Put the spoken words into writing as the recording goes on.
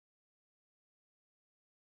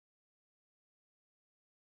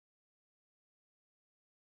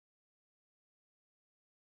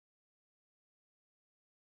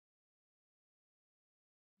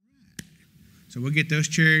So we'll get those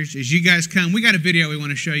chairs. As you guys come, we got a video we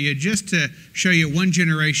want to show you just to show you one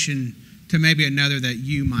generation to maybe another that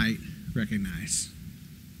you might recognize.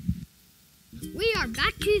 We are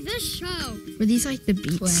back to the show. Were these like the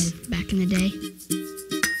Beats back in the day?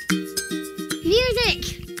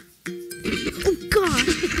 Music. Oh, God.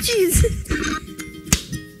 Jeez.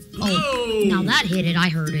 Oh, Now that hit it, I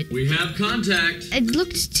heard it. we have contact. It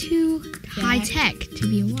looked too high-tech to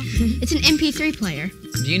be a walk. It's an MP3 player.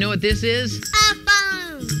 Do you know what this is? A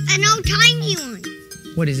phone. An old tiny one.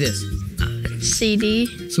 What is this?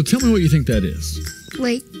 CD. So tell me what you think that is.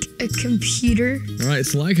 Like a computer. All right,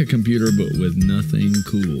 it's like a computer, but with nothing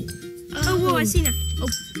cool. Oh, whoa, I see that. Oh,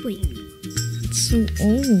 wait. It's so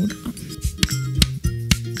old.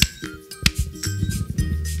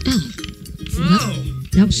 Oh,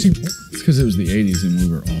 That was simple. It's because it was the 80s and we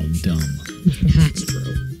were all dumb. That's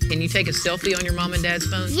true. Can you take a selfie on your mom and dad's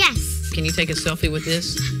phone? Yes. Can you take a selfie with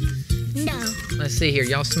this? No. Let's see here.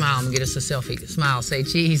 Y'all smile. I'm gonna get us a selfie. Smile. Say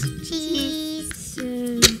cheese. Cheese.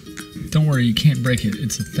 Don't worry, you can't break it.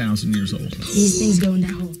 It's 1,000 years old. These things go in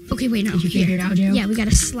that hole. Okay, wait, no. Did you figure it out, Joe? Yeah, we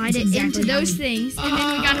gotta slide it That's exactly into how those we- things, and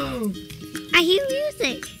then we gotta... I hear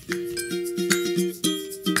music.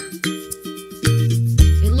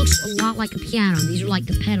 It looks a lot like a piano. These are like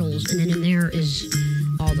the pedals, and then in there is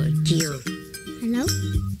all the gear. Hello?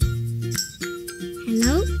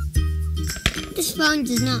 Hello? This phone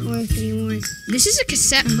does not work anymore. This is a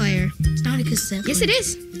cassette player. It's not a cassette. Yes, it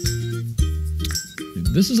is.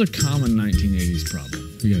 This is a common 1980s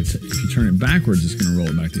problem. You gotta if you turn it backwards, it's going to roll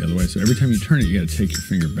it back the other way. So every time you turn it, you got to take your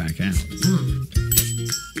finger back out.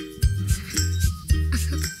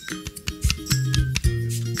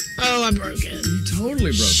 Oh, I broke it. You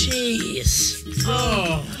totally broke it. Jeez.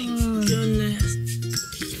 oh, Goodness.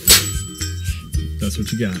 That's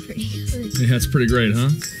what you got. Yeah, that's pretty great, huh?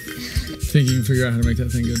 Think you can figure out how to make that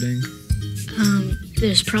thing go ding?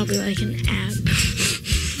 There's probably like an app.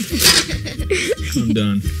 I'm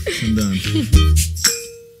done. I'm done.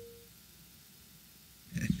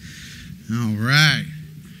 All right.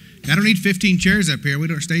 I don't need 15 chairs up here.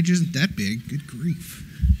 Our stage isn't that big. Good grief.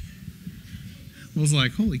 I was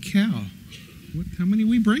like, holy cow. How many are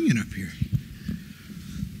we bringing up here?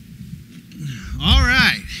 All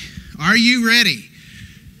right. Are you ready?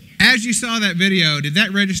 As you saw that video, did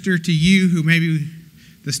that register to you who maybe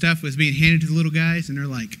the stuff was being handed to the little guys and they're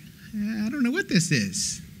like, I don't know what this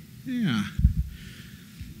is. Yeah.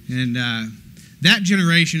 And that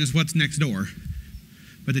generation is what's next door.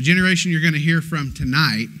 But the generation you're going to hear from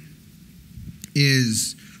tonight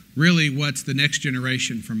is really what's the next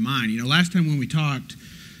generation from mine. You know, last time when we talked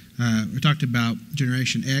about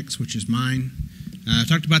Generation X, which is mine.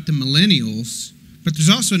 Talked about the millennials. But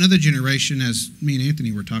there's also another generation, as me and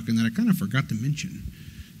Anthony were talking, that I kind of forgot to mention.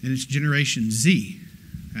 And it's Generation Z.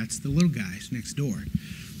 That's the little guys next door.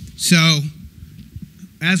 So,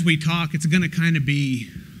 as we talk, it's going to kind of be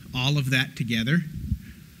all of that together.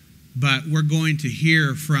 But we're going to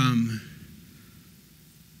hear from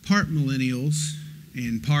part millennials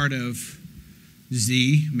and part of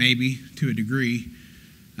Z, maybe to a degree,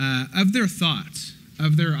 of their thoughts,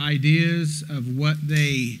 of their ideas, of what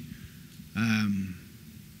they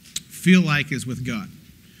feel like is with God,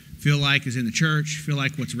 feel like is in the church, feel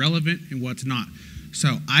like what's relevant and what's not.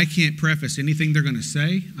 So I can't preface anything they're going to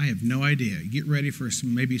say. I have no idea. Get ready for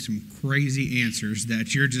maybe some crazy answers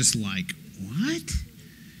that you're just like, what?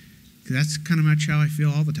 'Cause that's kind of much how I feel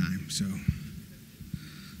all the time.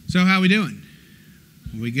 So how we doing?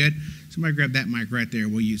 Are we good? Somebody grab that mic right there.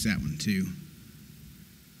 We'll use that one too.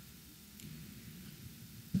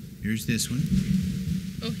 Here's this one.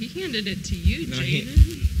 Oh, he handed it to you, Jaden.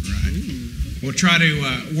 Right. We'll try to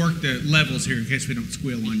work the levels here in case we don't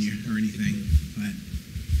squeal on you or anything. But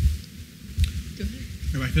Go ahead.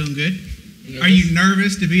 everybody feeling good? Are you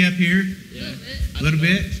nervous to be up here? Yeah. A little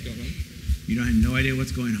bit? What's going on? You don't have no idea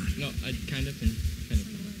what's going on. No, I kind of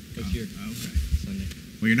was here Okay. Sunday.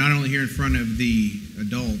 Well, you're not only here in front of the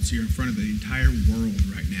adults, you're in front of the entire world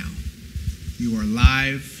right now. You are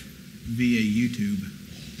live via YouTube.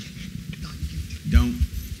 Don't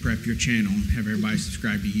prep your channel and have everybody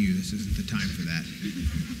subscribe to you. This isn't the time for that.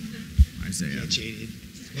 Isaiah. Jaded.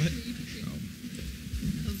 What?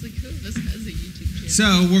 I was like, who of us has a YouTube channel?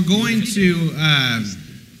 So we're going to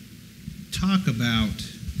talk about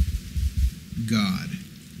God.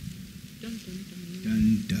 Dun, dun, dun.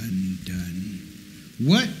 Dun, dun, dun.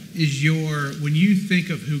 What is when you think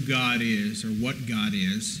of who God is or what God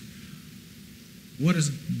is, what does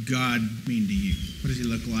God mean to you? What does he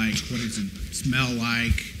look like? What does he smell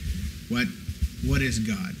like? What is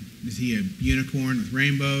God? Is he a unicorn with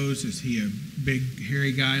rainbows? Is he a big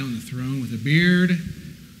hairy guy on the throne with a beard?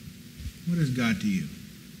 What is God to you?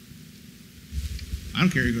 I don't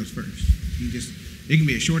care who goes first. It can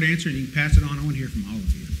be a short answer and you can pass it on. I want to hear from all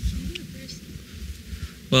of you. So,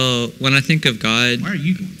 Well, when I think of God, why are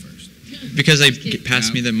you going first? because they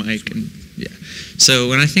passed me the mic, and yeah. So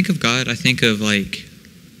when I think of God, I think of like,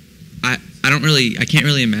 I can't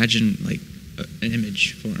really imagine like an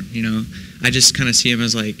image for him. You know, I just kind of see him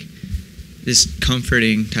as like this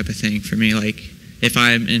comforting type of thing for me. Like if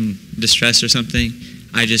I'm in distress or something,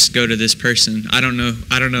 I just go to this person. I don't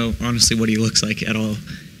know honestly what he looks like at all.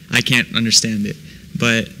 I can't understand it,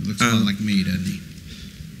 but Looks a lot like me, doesn't he?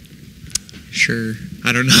 sure,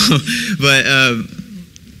 I don't know, but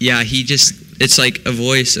yeah, it's like a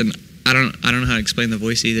voice, and I don't know how to explain the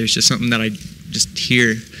voice either. It's just something that I just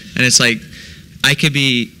hear, and it's like I could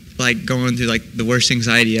be like going through like the worst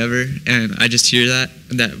anxiety ever, and I just hear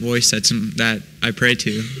that voice that I pray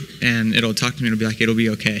to, and it'll talk to me and it'll be like, it'll be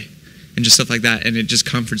okay, and just stuff like that, and it just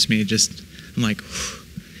comforts me. I'm like, whew,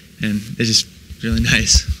 and it's just really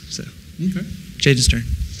nice. So Okay. Jaden's turn.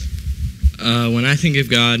 When I think of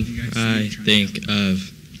God, You guys see I me trying think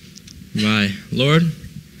of my Lord.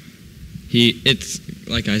 It's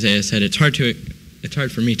like Isaiah said, it's hard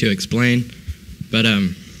for me to explain, but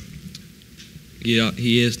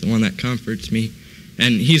he is the one that comforts me,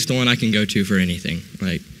 and he's the one I can go to for anything.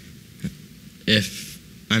 Like if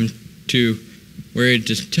I'm too worried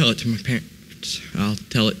to tell it to my parents, I'll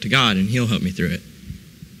tell it to God, and he'll help me through it.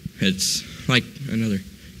 It's like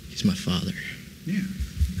he's my father. Yeah.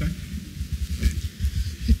 Okay.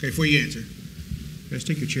 Okay, before you answer, guys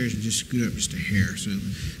take your chairs and just scoot up just a hair so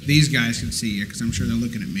these guys can see you, because I'm sure they're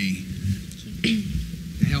looking at me.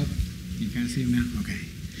 To help? You kind of see them now?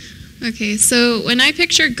 Okay. Okay, so when I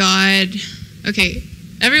picture God, okay,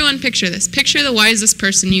 everyone picture this. Picture the wisest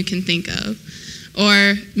person you can think of,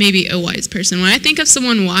 or maybe a wise person. When I think of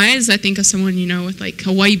someone wise, I think of someone, with like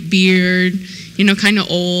a white beard, kind of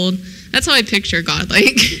old. That's how I picture God.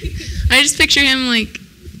 Like, I just picture him like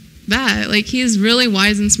that. Like, he's really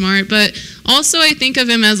wise and smart, but also I think of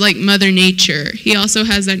him as like Mother Nature. He also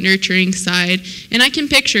has that nurturing side, and I can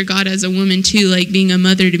picture God as a woman too, like being a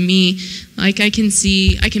mother to me. Like I can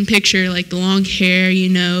picture like the long hair,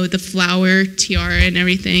 the flower tiara and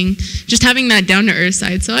everything, just having that down to earth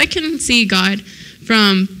side. So I can see God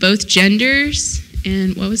from both genders.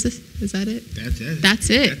 And what was this? Is that it? That's it. That's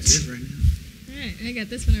it. That's it right now. All right, I got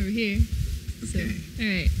this one over here. Okay. All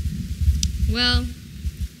right. Well,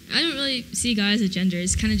 I don't really see God as a gender.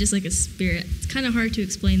 It's kind of just like a spirit. It's kind of hard to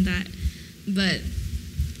explain that. But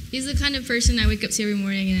he's the kind of person I wake up to every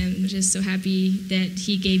morning, and I'm just so happy that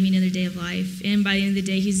he gave me another day of life. And by the end of the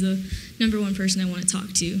day, he's the number one person I want to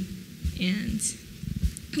talk to. And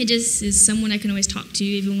it just is someone I can always talk to,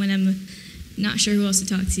 even when I'm not sure who else to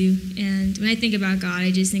talk to. And when I think about God,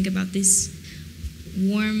 I just think about this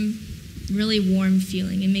warm, really warm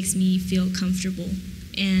feeling. It makes me feel comfortable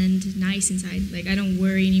and nice inside. Like, I don't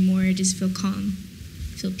worry anymore. I just feel calm,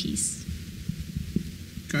 feel peace.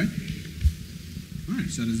 Okay. All right,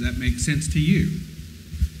 so does that make sense to you?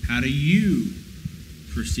 How do you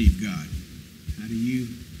perceive God? How do you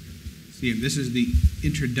see him? This is the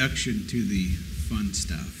introduction to the fun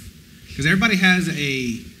stuff. Because everybody has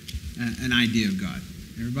an idea of God.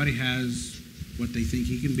 Everybody has what they think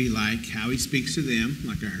he can be like, how he speaks to them,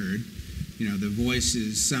 like I heard. The voice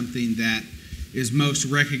is something that is most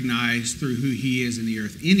recognized through who he is in the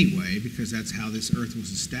earth anyway, because that's how this earth was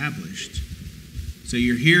established. So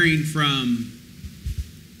you're hearing from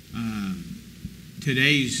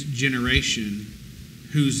today's generation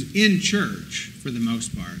who's in church for the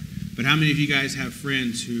most part. But how many of you guys have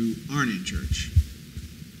friends who aren't in church?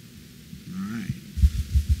 All right.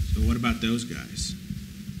 So what about those guys?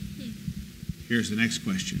 Here's the next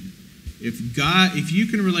question. If you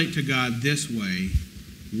can relate to God this way,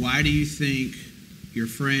 why do you think your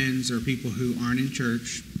friends or people who aren't in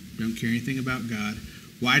church, don't care anything about God,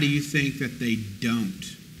 why do you think that they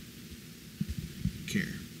don't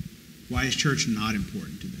care? Why is church not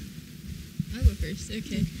important to them? I'll go first.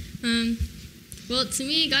 Okay. Well, to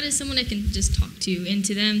me, God is someone I can just talk to. And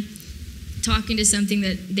to them, talking to something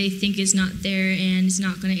that they think is not there and is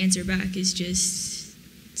not going to answer back is just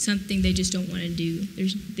something they just don't want to do.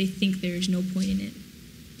 They think there's no point in it.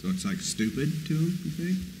 So it's like stupid to them, you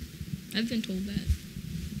think? I've been told that.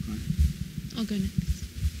 Okay. I'll go next.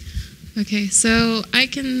 Okay, so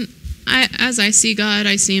as I see God,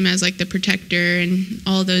 I see him as like the protector and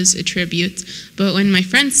all those attributes. But when my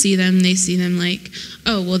friends see them, they see them like,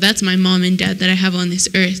 oh, well, that's my mom and dad that I have on this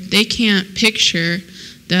earth. They can't picture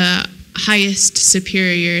the highest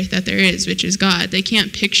superior that there is, which is God. They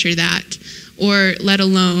can't picture that, or let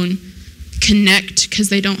alone connect, because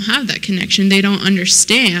they don't have that connection. They don't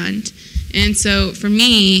understand. And so for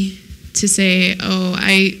me to say, oh,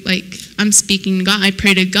 I'm speaking to God, I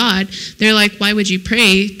pray to God, they're like, why would you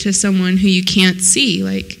pray to someone who you can't see?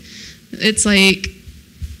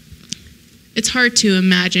 It's hard to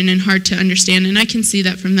imagine and hard to understand, and I can see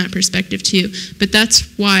that from that perspective too. But that's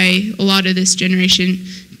why a lot of this generation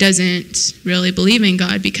doesn't really believe in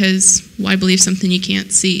God, because why believe something you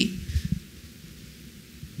can't see?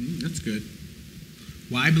 That's good.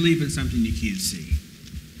 Why believe in something you can't see?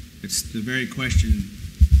 It's the very question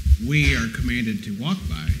we are commanded to walk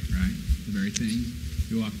by, right? The very thing.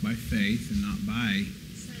 We walk by faith and not by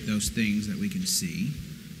those things that we can see.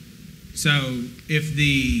 So if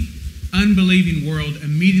the unbelieving world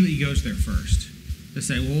immediately goes there first, they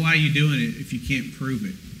say, well, why are you doing it if you can't prove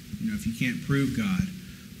it? If you can't prove God.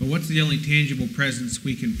 But what's the only tangible presence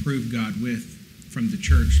we can prove God with from the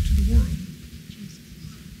church to the world?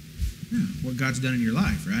 Yeah, what God's done in your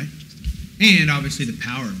life, right? And obviously the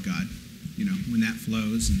power of God, when that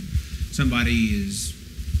flows and somebody is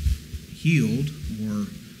healed or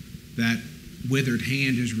that withered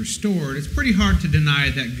hand is restored, it's pretty hard to deny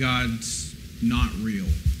that God's not real.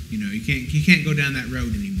 You can't go down that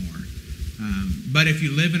road anymore. But if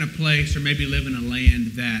you live in a place or maybe live in a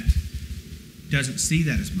land that doesn't see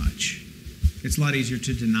that as much, it's a lot easier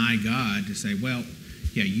to deny God, to say, well,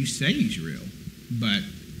 yeah, you say he's real, but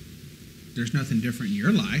there's nothing different in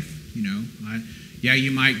your life.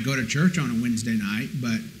 You might go to church on a Wednesday night,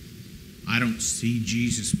 but I don't see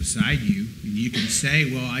Jesus beside you. And you can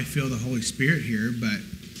say, well, I feel the Holy Spirit here, but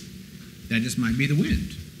that just might be the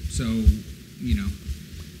wind. So,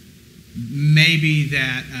 maybe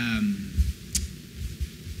that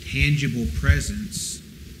tangible presence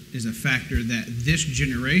is a factor that this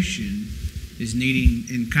generation is needing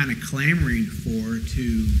and kind of clamoring for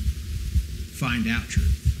to find out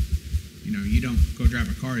truth. You don't go drive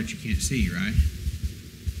a car that you can't see, right?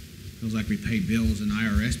 Feels like we pay bills and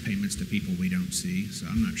IRS payments to people we don't see, so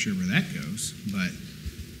I'm not sure where that goes. But,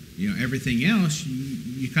 everything else,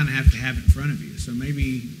 you kind of have to have it in front of you. So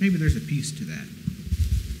maybe there's a piece to that.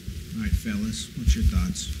 All right, fellas, what's your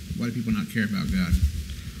thoughts? Why do people not care about God?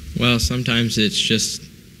 Well, sometimes it's just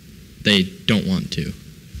they don't want to.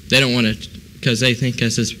 They don't want to because they think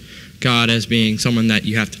as God as being someone that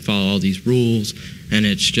you have to follow all these rules, and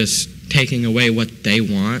it's just taking away what they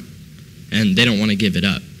want, and they don't want to give it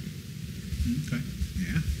up. Okay,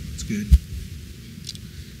 yeah, that's good.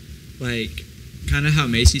 Like, kind of how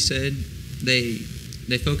Macy said,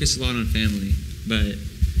 they focus a lot on family, but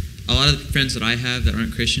a lot of the friends that I have that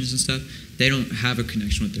aren't Christians and stuff, they don't have a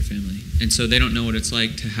connection with their family, and so they don't know what it's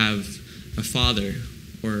like to have a father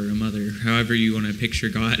or a mother, however you want to picture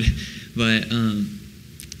God. But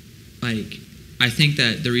I think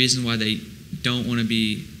that the reason why they don't want to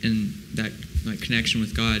be in that connection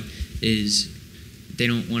with God is they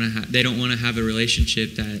don't want to have a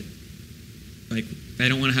relationship that they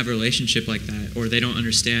don't want to have a relationship like that, or they don't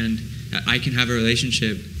understand that I can have a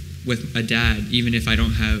relationship with a dad even if I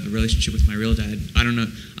don't have a relationship with my real dad. I don't know,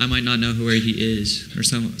 I might not know where he is or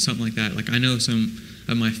something like that. Like, I know some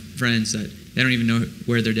of my friends that they don't even know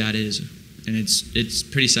where their dad is, and it's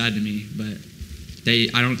pretty sad to me. But I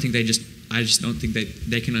just don't think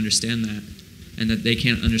they can understand that, and that they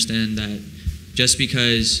can't understand that just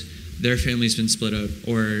because their family's been split up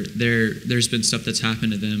or there's been stuff that's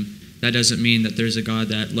happened to them, that doesn't mean that there's a God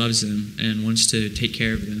that loves them and wants to take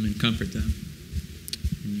care of them and comfort them.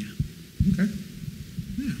 Okay.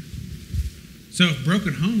 Yeah. So if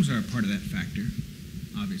broken homes are a part of that factor,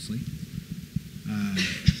 obviously,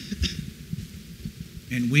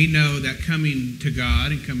 and we know that coming to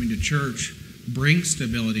God and coming to church brings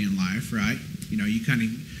stability in life, right? You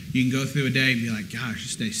can go through a day and be like, gosh,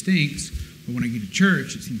 this day stinks, but when I get to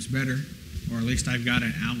church, it seems better, or at least I've got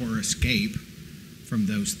an hour escape from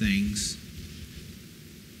those things.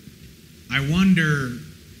 I wonder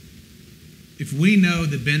if we know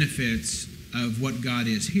the benefits of what God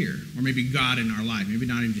is here, or maybe God in our life, maybe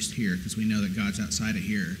not even just here, because we know that God's outside of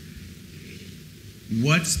here.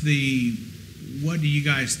 What do you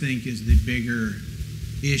guys think is the bigger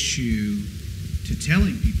issue to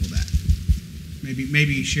telling people that?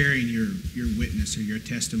 Maybe sharing your witness or your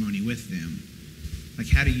testimony with them. Like,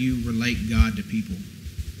 how do you relate God to people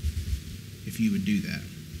if you would do that?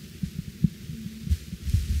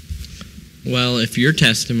 Well, if your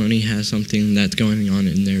testimony has something that's going on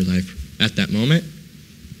in their life at that moment,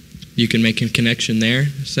 you can make a connection there.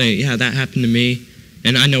 Say, yeah, that happened to me,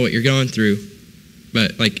 and I know what you're going through.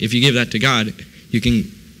 But if you give that to God, you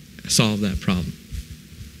can solve that problem.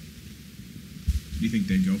 Do you think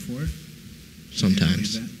they'd go for it?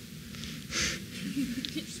 Sometimes.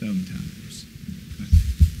 Sometimes.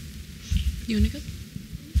 You want to go?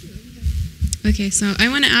 Okay, so I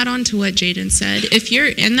want to add on to what Jaden said. If you're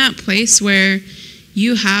in that place where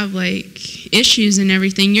you have like issues and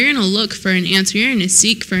everything, you're going to look for an answer. You're going to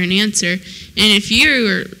seek for an answer. And if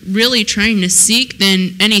you're really trying to seek,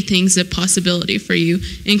 then anything's a possibility for you,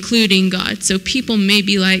 including God. So people may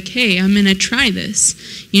be like, hey, I'm going to try this,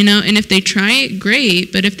 and if they try it,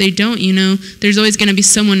 great. But if they don't, there's always going to be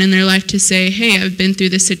someone in their life to say, hey, I've been through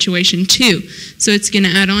this situation too. So it's going to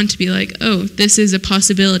add on to be like, oh, this is a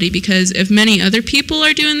possibility, because if many other people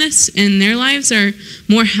are doing this and their lives are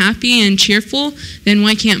more happy and cheerful, then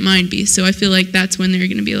why can't mine be? So I feel like that's when they're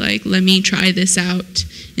going to be like, let me try this out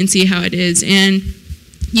and see how it is. And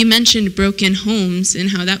you mentioned broken homes and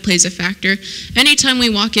how that plays a factor. Anytime we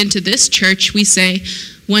walk into this church, we say,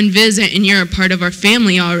 one visit and you're a part of our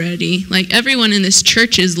family already. Like, everyone in this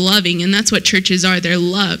church is loving, and that's what churches are. They're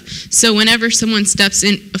love. So whenever someone steps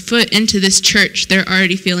a foot into this church, they're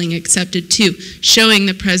already feeling accepted too, showing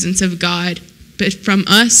the presence of God, but from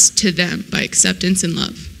us to them by acceptance and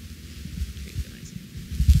love.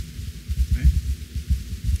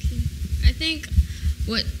 I think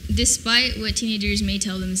despite what teenagers may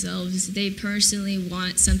tell themselves, they personally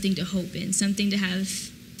want something to hope in, something to have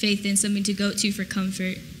faith in, something to go to for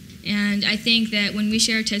comfort. And I think that when we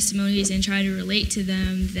share our testimonies and try to relate to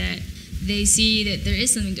them, that they see that there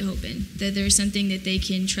is something to hope in, that there's something that they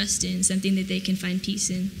can trust in, something that they can find peace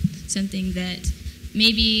in, something that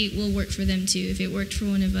maybe will work for them too. If it worked for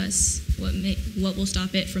one of us, what will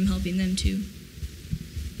stop it from helping them too?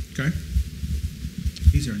 Okay.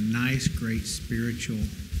 These are nice, great, spiritual,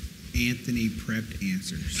 Anthony prepped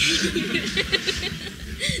answers.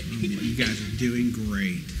 You guys are doing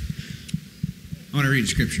great. I want to read a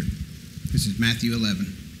scripture. This is Mark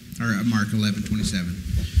 11:27.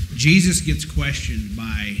 Jesus gets questioned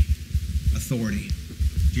by authority.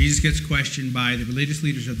 Jesus gets questioned by the religious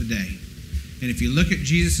leaders of the day. And if you look at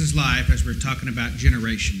Jesus' life, as we're talking about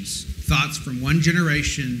generations, thoughts from one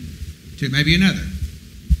generation to maybe another,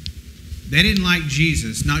 they didn't like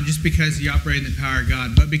Jesus, not just because he operated in the power of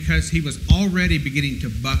God, but because he was already beginning to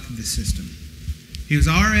buck the system. He was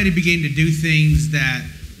already beginning to do things that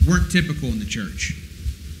weren't typical in the church,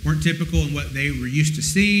 weren't typical in what they were used to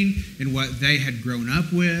seeing and what they had grown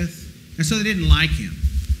up with. And so they didn't like him.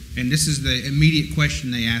 And this is the immediate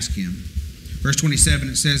question they ask him. Verse 27,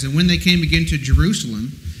 it says, "And when they came again to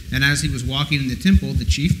Jerusalem, and as he was walking in the temple, the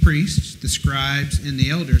chief priests, the scribes, and the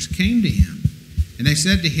elders came to him. And they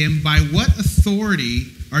said to him, 'By what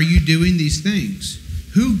authority are you doing these things?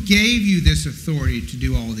 Who gave you this authority to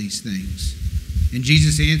do all these things?' And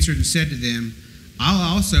Jesus answered and said to them, 'I'll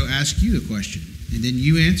also ask you a question, and then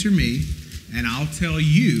you answer me, and I'll tell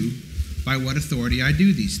you by what authority I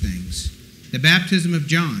do these things. The baptism of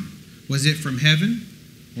John, was it from heaven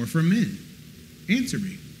or from men? Answer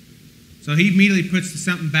me.'" So he immediately puts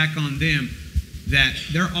something back on them that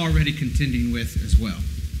they're already contending with as well.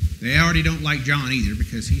 They already don't like John either,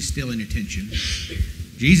 because he's stealing attention.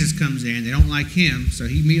 Jesus comes in, they don't like him, so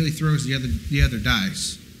he immediately throws the other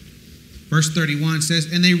dice. Verse 31 says,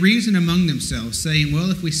 "And they reason among themselves, saying,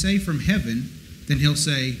 'Well, if we say from heaven, then he'll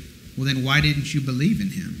say, well, then why didn't you believe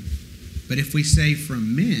in him? But if we say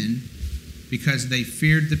from men, because they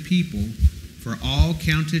feared the people, for all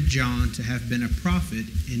counted John to have been a prophet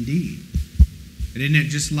indeed.'" And isn't it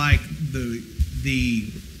just like the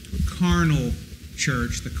carnal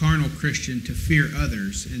church, the carnal Christian, to fear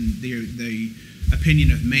others and the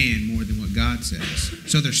opinion of man more than what God says?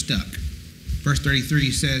 So they're stuck. Verse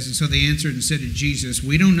 33 says, "And so they answered and said to Jesus,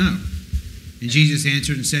 'We don't know.' And Jesus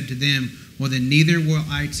answered and said to them, 'Well, then neither will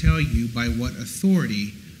I tell you by what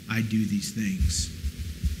authority I do these things.'"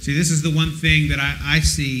 See, this is the one thing that I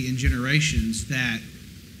see in generations that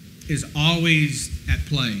is always at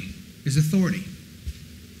play, is authority.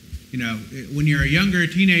 When you're a younger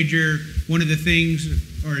teenager, one of the things,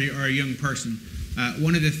 or a young person,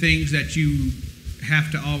 one of the things that you have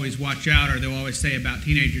to always watch out, or they'll always say about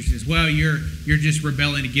teenagers, is, well, you're just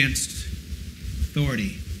rebelling against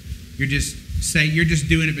authority. You're just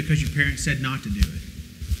doing it because your parents said not to do it.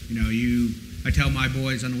 I tell my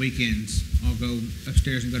boys on the weekends, I'll go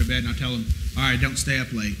upstairs and go to bed, and I'll tell them, "All right, don't stay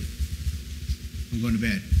up late. I'm going to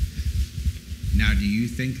bed." Now, do you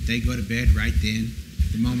think they go to bed right then?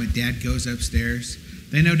 The moment Dad goes upstairs,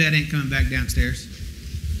 they know Dad ain't coming back downstairs.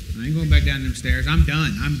 I ain't going back down them stairs. I'm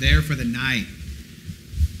done. I'm there for the night.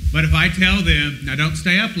 But if I tell them, "Now don't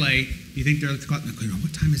stay up late," you think they're,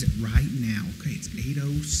 "What time is it right now?" Okay, it's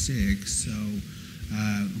 8:06. So,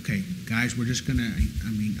 okay, guys, we're just going to,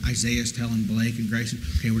 Isaiah's telling Blake and Grayson,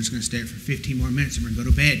 "Okay, we're just going to stay up for 15 more minutes and we're going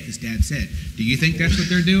to go to bed because Dad said." Do you think that's what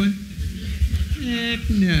they're doing? Heck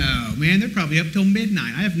no. Man, they're probably up till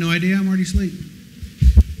midnight. I have no idea. I'm already asleep.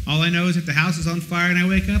 All I know is if the house is on fire and I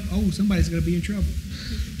wake up, oh, somebody's going to be in trouble.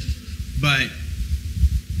 But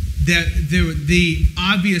the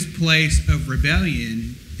obvious place of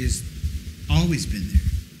rebellion is always been there.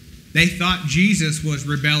 They thought Jesus was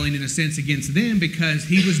rebelling in a sense against them because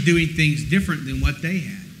he was doing things different than what they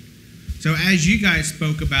had. So as you guys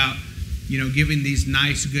spoke about, giving these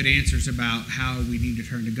nice, good answers about how we need to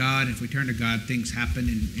turn to God. If we turn to God, things happen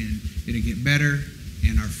and it'll get better.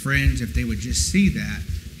 And our friends, if they would just see that.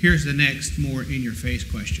 Here's the next more in-your-face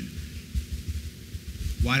question.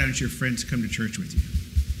 Why don't your friends come to church with you?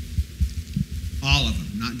 All of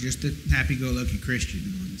them, not just the happy-go-lucky Christian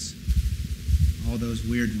ones. All those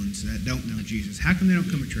weird ones that don't know Jesus. How come they don't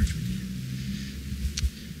come to church with you?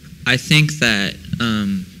 I think that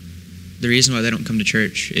the reason why they don't come to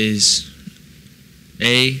church is,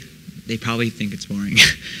 they probably think it's boring.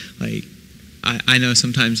 Like, I know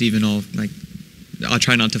sometimes even I'll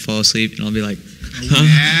try not to fall asleep and I'll be like, huh?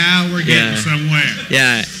 Now we're getting somewhere.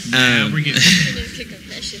 Yeah. Now we're getting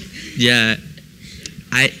Yeah.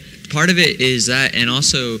 Part of it is that, and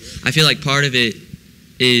also I feel like part of it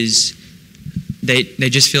is they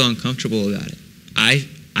just feel uncomfortable about it. I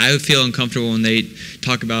feel uncomfortable when they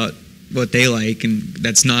talk about what they like, and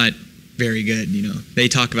that's not very good, They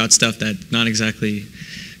talk about stuff that's not exactly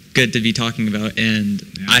good to be talking about, and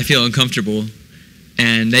I feel uncomfortable.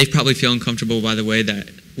 And they probably feel uncomfortable by the way that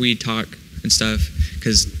we talk and stuff,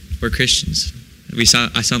 because we're Christians.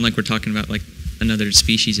 I sound like we're talking about like another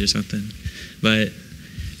species or something, but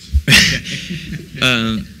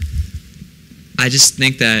I just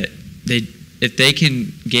think that if they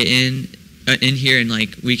can get in here and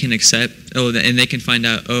like we can accept, and they can find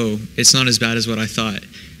out, it's not as bad as what I thought.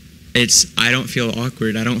 I don't feel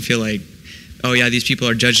awkward. I don't feel like, oh yeah, these people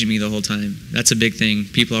are judging me the whole time. That's a big thing.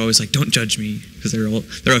 People are always like, don't judge me, because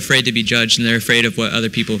they're afraid to be judged, and they're afraid of what other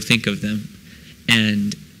people think of them.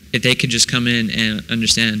 And if they could just come in and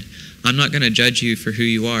understand, I'm not going to judge you for who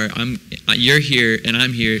you are. You're here, and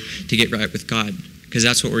I'm here to get right with God, because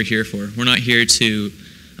that's what we're here for. We're not here to,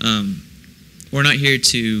 how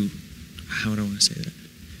do I want to say that?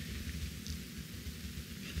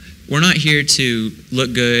 We're not here to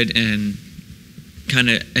look good and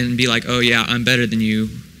be like, oh yeah, I'm better than you.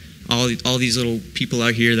 All these little people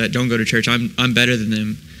out here that don't go to church, I'm better than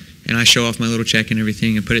them, and I show off my little check and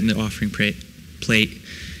everything and put it in the offering plate.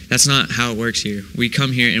 That's not how it works here. We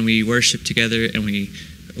come here and we worship together and we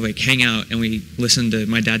like hang out and we listen to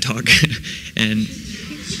my dad talk, and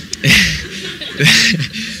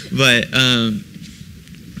but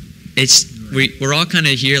we're all kind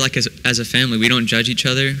of here like as a family. We don't judge each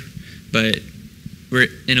other, but we're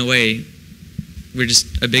in a way. We're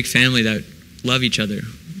just a big family that love each other.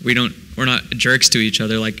 We're not jerks to each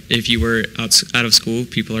other. Like if you were out of school,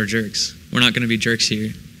 people are jerks. We're not going to be jerks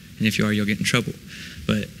here, and if you are, you'll get in trouble.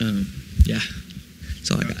 But yeah,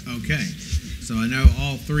 that's all I got. Okay, so I know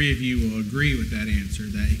all three of you will agree with that answer.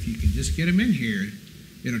 That if you can just get them in here,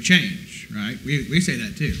 it'll change, right? We say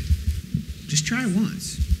that too. Just try it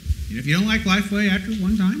once. If you don't like Lifeway after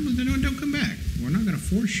one time, well, then don't come back. We're not going to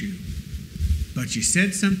force you. But you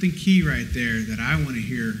said something key right there that I want to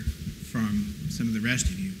hear from some of the rest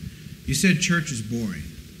of you. You said church is boring.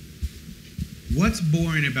 What's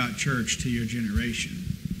boring about church to your generation?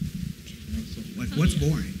 Like, what's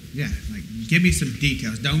boring? Yeah, like, give me some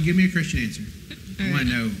details. Don't give me a Christian answer. I want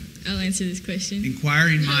to know. I'll answer this question.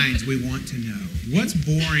 Inquiring minds, we want to know. What's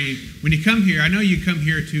boring? When you come here, I know you come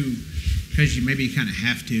here because you maybe kind of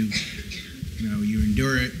have to. You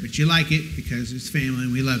endure it, but you like it because it's family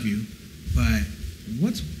and we love you. But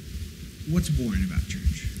what's boring about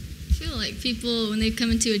church? I feel like people, when they come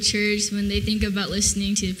into a church, when they think about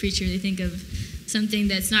listening to the preacher, they think of something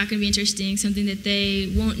that's not going to be interesting, something that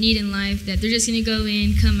they won't need in life, that they're just going to go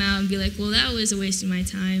in, come out, and be like, well, that was a waste of my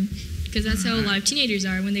time. Because that's how a lot of teenagers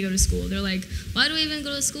are when they go to school. They're like, why do I even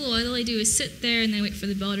go to school? All I do is sit there and then wait for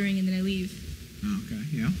the bell to ring and then I leave. Oh, okay,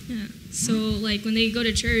 yeah. Yeah. So, like, when they go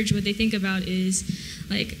to church, what they think about is,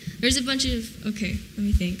 like, there's a bunch of, okay, let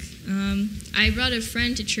me think. I brought a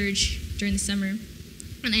friend to church during the summer,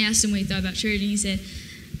 and I asked him what he thought about church, and he said,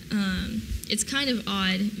 it's kind of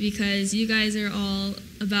odd because you guys are all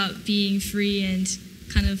about being free and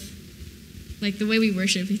kind of, like, the way we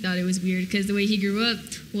worship, he thought it was weird because the way he grew up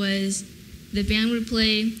was the band would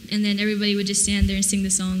play, and then everybody would just stand there and sing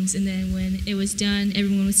the songs, and then when it was done,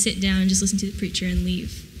 everyone would sit down and just listen to the preacher and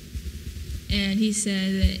leave. And he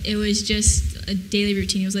said that it was just a daily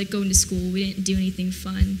routine. It was like going to school. We didn't do anything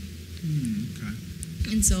fun. Okay.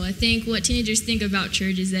 And so I think what teenagers think about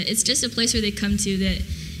church is that it's just a place where they come to that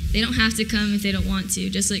they don't have to come if they don't want to,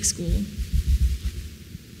 just like school.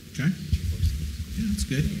 Okay. Yeah, that's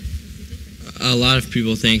good. a lot of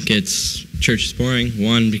people think church is boring.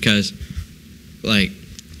 One, because we're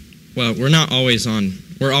always on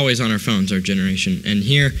our phones, our generation, and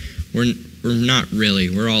here we're not really.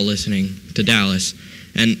 We're all listening to Dallas,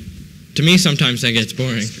 and to me sometimes that gets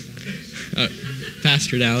boring.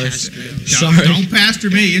 Pastor Dallas. Sorry. Don't pastor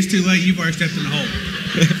me. It's too late. You've already stepped in the hole.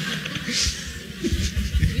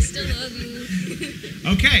 We still love you.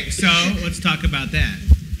 Okay, so let's talk about that.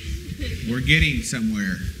 We're getting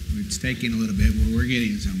somewhere. It's taking a little bit, but we're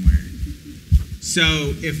getting somewhere.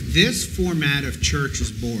 So, if this format of church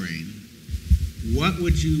is boring, what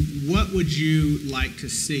would you like to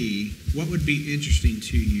see? What would be interesting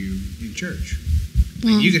to you in church?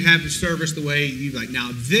 Like you could have the service the way you like.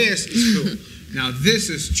 Now this is cool. Now this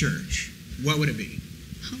is church. What would it be?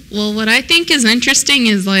 Well, what I think is interesting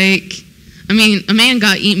is a man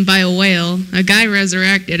got eaten by a whale, a guy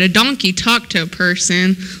resurrected, a donkey talked to a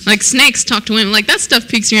person, snakes talk to women. That stuff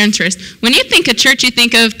piques your interest. When you think of church, you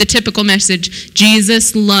think of the typical message,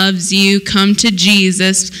 Jesus loves you, come to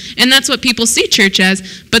Jesus. And that's what people see church as.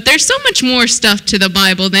 But there's so much more stuff to the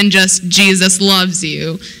Bible than just Jesus loves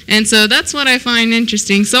you. And so that's what I find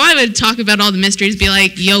interesting. So I would talk about all the mysteries, be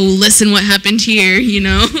like, yo, listen what happened here,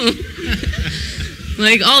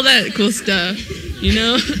 all that cool stuff,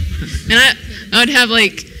 And I would have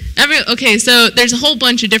so there's a whole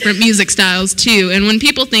bunch of different music styles too. And when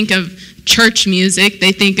people think of church music,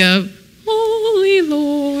 they think of Holy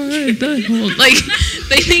Lord, they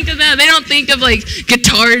think of that. They don't think of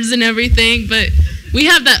guitars and everything, but we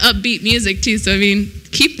have that upbeat music too. So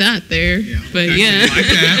keep that there. Yeah. But okay, yeah. You like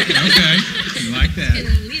that. Okay. You like that. And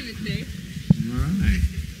then leave it there. All right.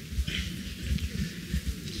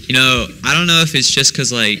 I don't know if it's just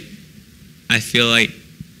because I feel like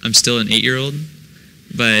I'm still an 8-year-old,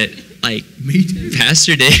 but me too.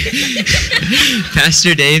 Pastor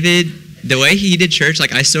David, the way he did church,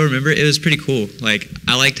 I still remember it was pretty cool.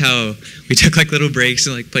 I liked how we took little breaks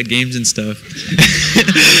and played games and stuff.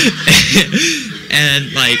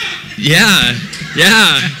 And yeah.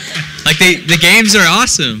 The games are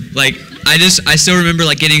awesome. I still remember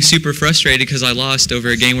getting super frustrated because I lost over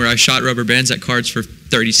a game where I shot rubber bands at cards for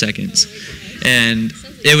 30 seconds, and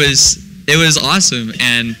it was awesome.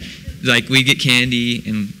 And we'd get candy,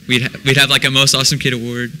 and we'd have a most awesome kid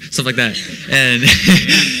award, stuff like that. And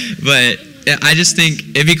but I just think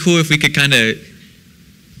it'd be cool if we could kind of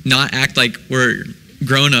not act like we're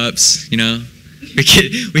grown-ups, We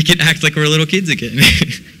could act like we're little kids again,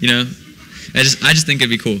 I just think it'd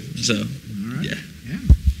be cool. So all right. Yeah,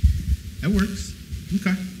 that works.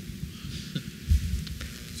 Okay.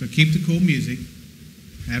 So keep the cool music,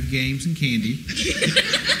 have games and candy,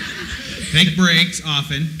 take breaks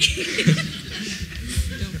often.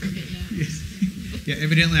 Don't forget that. Yeah,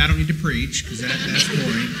 evidently I don't need to preach because that's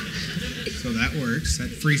boring. So that works. That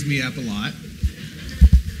frees me up a lot.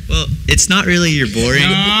 Well, it's not really you're boring.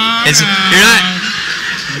 No,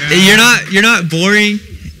 You're not boring.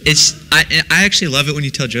 It's I actually love it when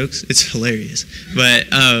you tell jokes. It's hilarious. But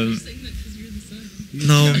no.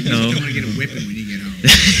 You don't want to get a whipping when you get home.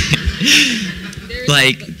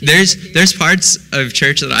 There's parts of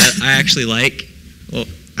church that I actually like. Well,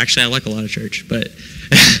 actually I like a lot of church, but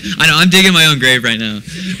I know I'm digging my own grave right now.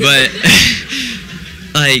 But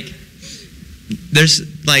there's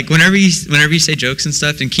whenever you say jokes and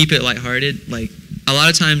stuff and keep it lighthearted, a lot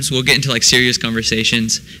of times we'll get into serious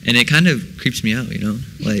conversations and it kind of creeps me out,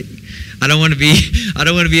 I don't want to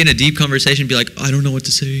be in a deep conversation and be I don't know what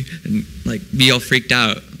to say and be all freaked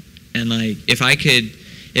out. And if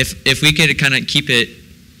we could kind of keep it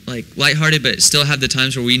lighthearted but still have the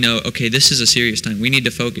times where we know, okay, this is a serious time, we need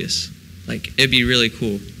to focus, it'd be really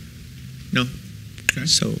cool. No? Okay.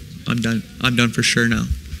 So I'm done for sure now.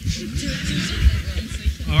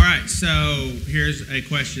 All right, so here's a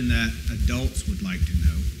question that adults would like to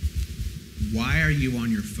know. Why are you on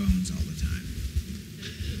your phones all the time?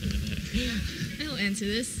 I'll answer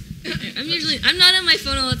this. I'm not on my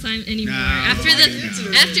phone all the time anymore. No,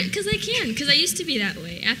 Because I used to be that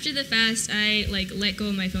way. After the fast, I let go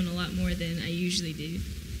of my phone a lot more than I usually do.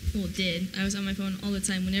 Well, did. I was on my phone all the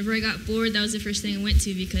time. Whenever I got bored, that was the first thing I went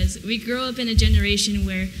to because we grow up in a generation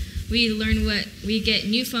where we get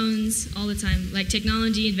new phones all the time.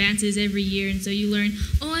 Technology advances every year, and so you learn,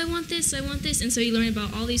 I want this, and so you learn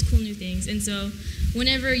about all these cool new things. And so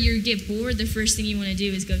whenever you get bored, the first thing you want to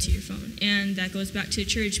do is go to your phone. And that goes back to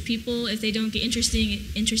church. People, if they don't get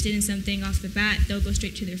interested in something off the bat, they'll go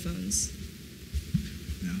straight to their phones.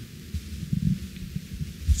 No.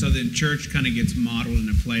 So then church kind of gets modeled in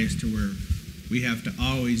a place to where we have to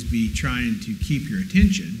always be trying to keep your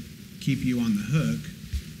attention, keep you on the hook,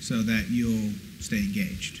 so that you'll stay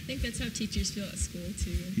engaged. I think that's how teachers feel at school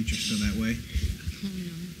too. Teachers feel that way?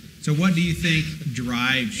 So what do you think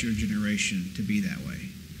drives your generation to be that way?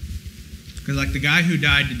 Because like the guy who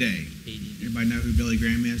died today, everybody know who Billy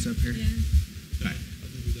Graham is up here? Yeah. Right.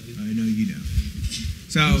 I know you don't.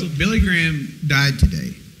 So Billy Graham died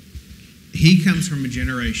today. He comes from a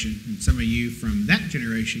generation, and some of you from that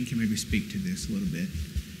generation can maybe speak to this a little bit.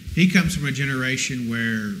 He comes from a generation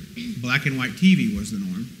where black and white TV was the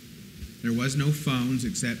norm. There was no phones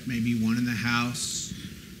except maybe one in the house,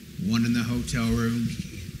 one in the hotel room,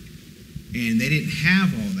 and they didn't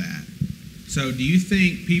have all that. So do you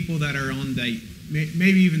think people that are on the,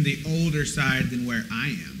 maybe even the older side than where I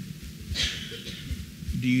am,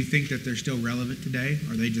 do you think that they're still relevant today?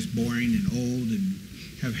 Are they just boring and old and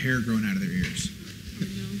have hair growing out of their ears?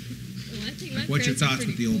 Well, I think Like, what's your thoughts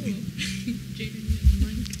with the old people?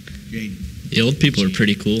 Jaden. The old people are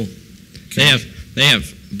pretty cool. They have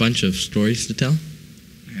a bunch of stories to tell.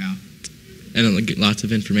 Yeah. And like, lots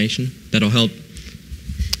of information that'll help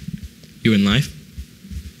you in life.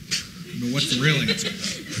 But what's the real answer?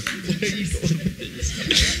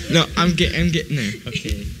 No, I'm getting there.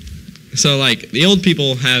 Okay. So like the old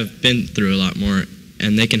people have been through a lot more,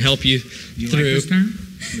 and they can help you You through. like this term?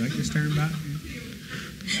 You like this term about?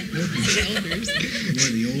 What are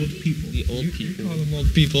the old people? The old people. Call them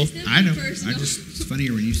old people. I know. It's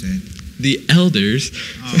funnier when you say it. The elders.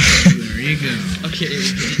 Oh, there you go. Okay,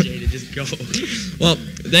 Jada, just go. Well,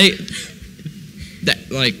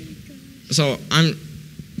 so I'm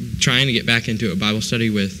trying to get back into a Bible study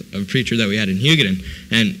with a preacher that we had in Hugoton,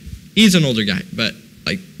 and he's an older guy, but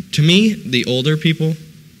like to me, the older people,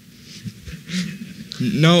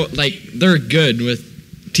 they're good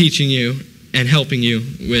with teaching you and helping you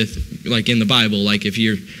with like in the Bible. Like if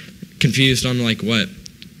you're confused on like what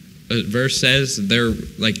a verse says, they're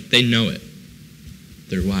like they know it.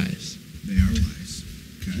 They're wise. They are wise.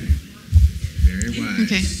 Okay. Very wise.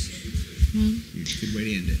 Okay. Good way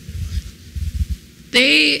to end it.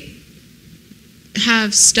 They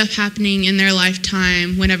have stuff happening in their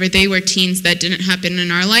lifetime whenever they were teens that didn't happen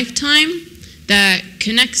in our lifetime that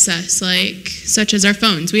connects us, like such as our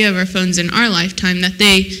phones. We have our phones in our lifetime that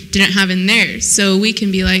they didn't have in theirs. So we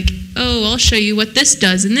can be like, oh, I'll show you what this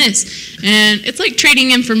does and this. And it's like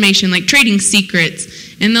trading information, like trading secrets.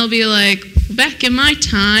 And they'll be like, back in my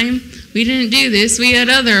time, we didn't do this. We had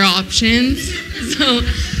other options. So,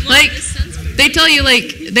 like, they tell you,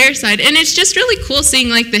 like, their side. And it's just really cool seeing,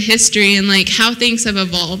 like, the history and, like, how things have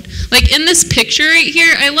evolved. Like, in this picture right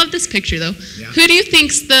here, I love this picture, though. Yeah. Who do you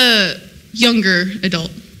think's the younger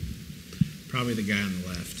adult? Probably the guy on the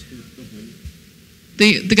left.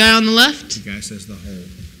 The guy on the left? The guy says the whole.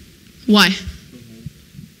 Why?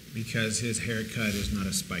 Because his haircut is not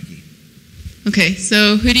as spiky. Okay,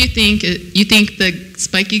 so who do you think? You think the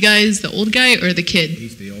spiky guy is the old guy or the kid?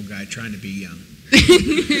 He's the old guy trying to be young.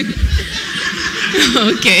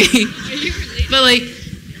 Okay. But like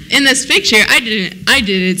in this picture, I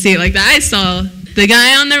didn't see it like that. I saw the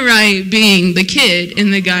guy on the right being the kid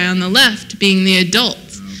and the guy on the left being the adult.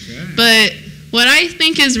 Okay. But what I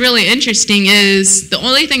think is really interesting is the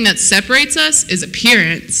only thing that separates us is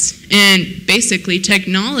appearance and basically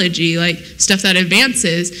technology, like stuff that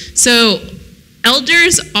advances. So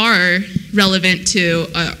elders are relevant to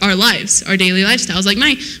our lives, our daily lifestyles. Like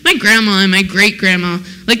my grandma and my great-grandma,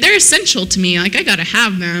 like they're essential to me. Like I gotta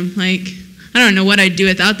have them. Like I don't know what I'd do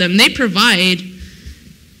without them. They provide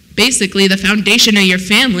basically the foundation of your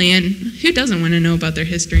family, and who doesn't want to know about their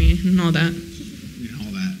history and all that? And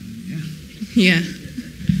all that, yeah. Yeah.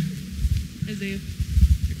 Isaiah.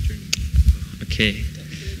 Okay.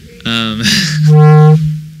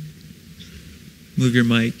 Move your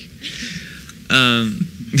mic.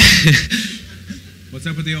 What's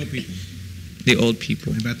up with the old people? The old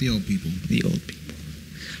people. What about the old people? The old people.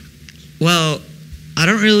 Well, I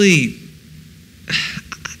don't really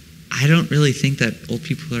think that old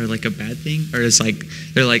people are like a bad thing, or it's like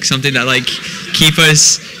they're like something that like keep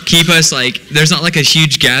us like there's not like a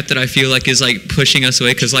huge gap that I feel like is like pushing us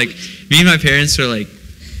away, because like me and my parents are like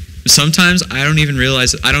sometimes I don't even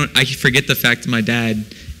realize I forget the fact that my dad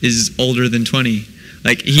is older than 20.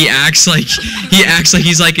 Like he acts like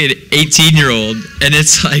he's like an 18-year-old, and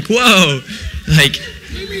it's like whoa, like.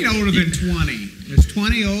 What do you mean older than 20? Is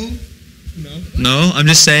 20 old? No, I'm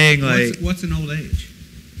just saying like. What's an old age?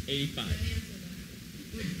 85.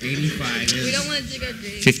 85 is. We don't want to dig our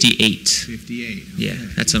grave. 58. 58. Okay. Yeah,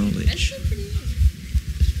 that's an old age.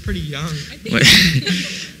 Pretty young.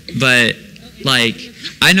 But like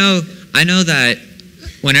I know that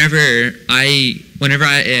whenever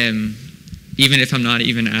I am, even if I'm not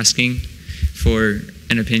even asking for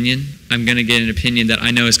an opinion, I'm going to get an opinion that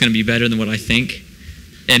I know is going to be better than what I think,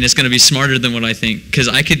 and it's going to be smarter than what I think. Because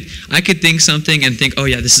I could think something and think, oh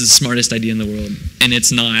yeah, this is the smartest idea in the world, and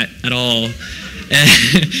it's not at all.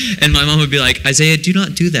 And my mom would be like, Isaiah, do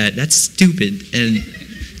not do that. That's stupid. And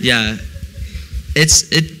yeah,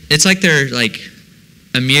 it's like they're like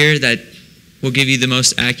a mirror that will give you the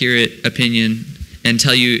most accurate opinion and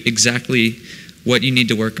tell you exactly what you need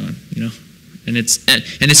to work on, you know. And it's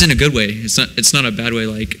in a good way. It's not a bad way.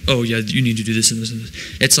 Like, oh yeah, you need to do this and this and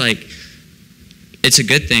this. It's like, it's a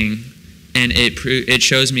good thing, and it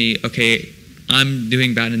shows me, okay, I'm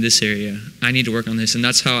doing bad in this area. I need to work on this, and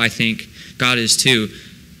that's how I think God is too.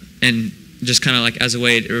 And just kind of like as a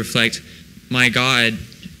way to reflect, my God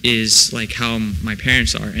is like how my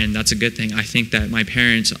parents are, and that's a good thing. I think that my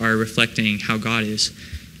parents are reflecting how God is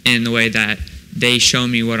in the way that they show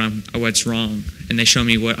me what's wrong, and they show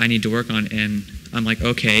me what I need to work on, and I'm like,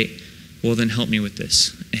 okay, well then help me with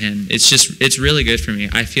this. And it's really good for me.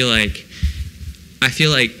 I feel like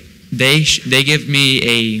they give me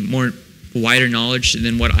a more wider knowledge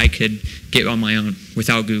than what I could get on my own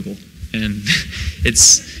without Google, and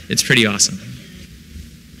it's pretty awesome.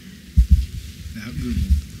 Without Google.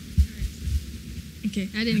 Okay,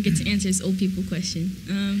 I didn't get to answer this old people question.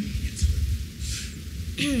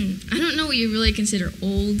 I don't know what you really consider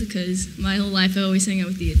old, because my whole life I always hang out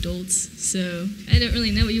with the adults, so I don't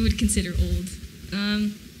really know what you would consider old.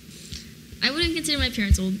 I wouldn't consider my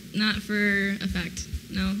parents old, not for a fact.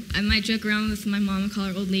 No, I might joke around with my mom and call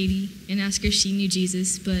her old lady and ask her if she knew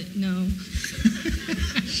Jesus, but no.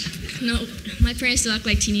 No, my parents still act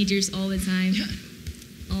like teenagers all the time.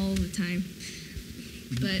 All the time.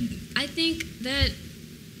 But I think that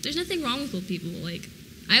there's nothing wrong with old people. Like,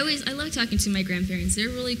 I love talking to my grandparents. They're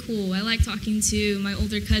really cool. I like talking to my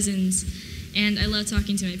older cousins, and I love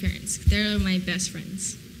talking to my parents. They're my best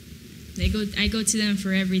friends. I go to them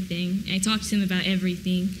for everything. I talk to them about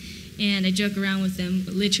everything, and I joke around with them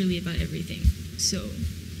literally about everything. So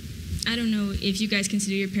I don't know if you guys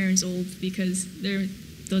consider your parents old, because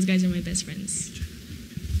those guys are my best friends.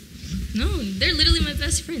 No, they're literally my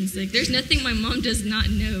best friends. Like, there's nothing my mom does not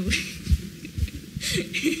know.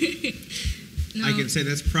 No. I can say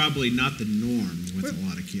that's probably not the norm with a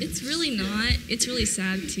lot of kids. It's really not. It's really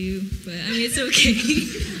sad too, but I mean, it's okay.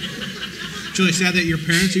 It's really sad that your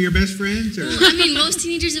parents are your best friends? Or? Well, I mean, most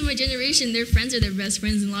teenagers in my generation, their friends are their best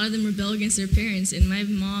friends, and a lot of them rebel against their parents. And my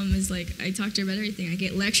mom is like, I talk to her about everything. I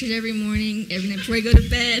get lectured every morning, every night before I go to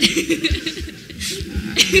bed.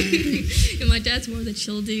 And my dad's more of the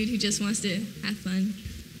chill dude who just wants to have fun.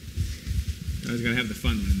 I was going to have the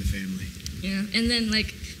fun one in the family. Yeah, and then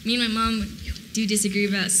like me and my mom do disagree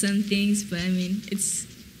about some things, but I mean,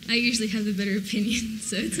 I usually have the better opinion,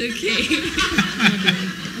 so it's okay.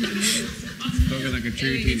 Spoken like a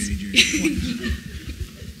true teenager.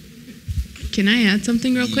 Can I add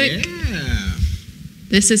something real quick? Yeah.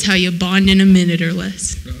 This is how you bond in a minute or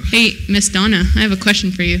less. Hey, Miss Donna, I have a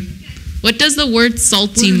question for you. What does the word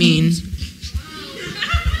salty mean?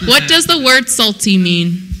 What does the word salty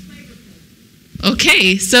mean?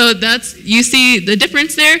 Okay, so you see the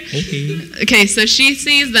difference there? Okay, so she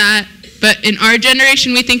sees that, but in our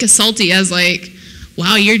generation, we think of salty as like,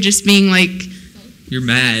 wow, you're just being like... You're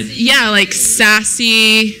mad. Yeah, like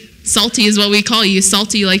sassy. Salty is what we call you.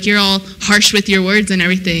 Salty, like you're all harsh with your words and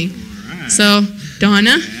everything. Right. So,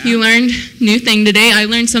 Donna, you learned a new thing today. I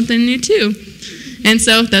learned something new too. And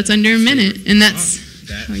so that's under a minute, and that's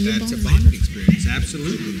how you that's bond. a bonding experience,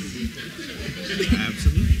 absolutely.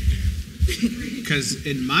 Absolutely. Because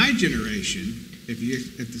in my generation,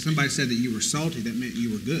 if somebody said that you were salty, that meant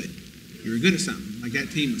you were good. You were good at something. Like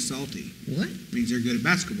that team was salty. What? It means they're good at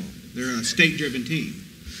basketball. They're a state-driven team.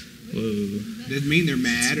 Whoa. Doesn't mean they're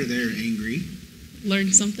mad or they're angry.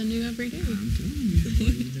 Learn something new every day. I'm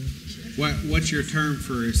telling you. What's your term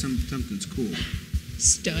for if something's cool?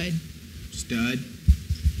 Stud. Stud?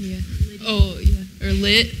 Yeah. Oh, yeah. Or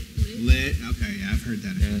lit. Lit. Okay, yeah, I've heard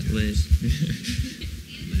that. Yeah, lit.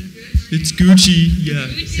 It's Gucci. Yeah.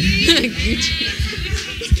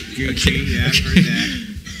 Gucci. Yeah, I've heard that.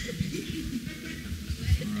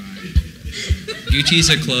 Gucci's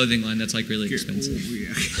a clothing line that's like really expensive. Ooh,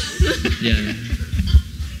 yeah. Yeah.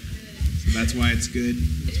 So that's why it's good.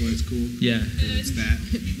 That's why it's cool. Yeah. It's that.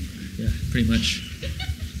 Yeah, pretty much.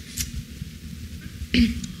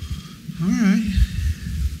 All right.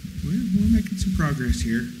 We're making some progress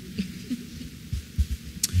here.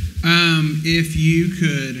 If you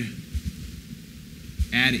could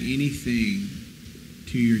add anything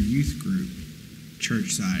to your youth group,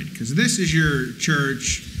 church side, because this is your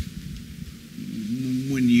church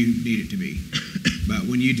when you need it to be. but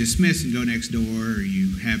when you dismiss and go next door, or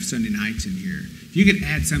you have Sunday nights in here, if you could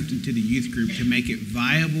add something to the youth group to make it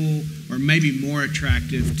viable or maybe more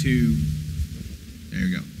attractive to, there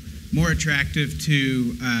you go, more attractive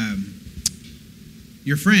to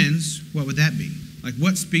your friends, what would that be? Like,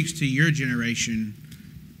 what speaks to your generation?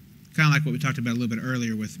 Kind of like what we talked about a little bit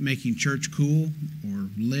earlier with making church cool or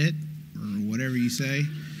lit or whatever you say.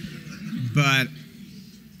 But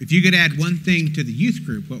if you could add one thing to the youth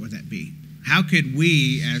group, what would that be? How could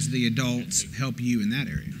we, as the adults, help you in that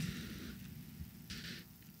area?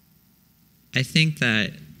 I think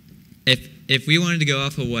that if we wanted to go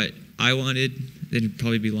off of what I wanted, it'd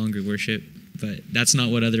probably be longer worship. But that's not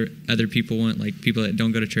what other people want, like people that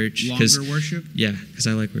don't go to church. Longer worship? Yeah, because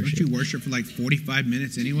I like worship. Don't you worship for like 45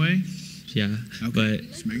 minutes anyway? Yeah, okay. But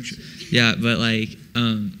just make sure. Yeah, but like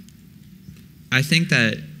I think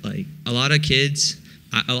that like a lot of kids,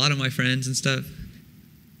 a lot of my friends and stuff,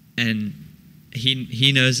 and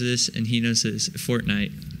he knows this and he knows this,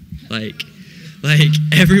 Fortnite, like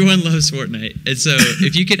everyone loves Fortnite, and so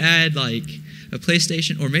if you could add like a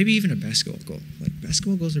PlayStation or maybe even a basketball goal, like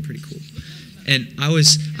basketball goals are pretty cool. And I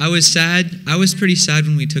was sad. I was pretty sad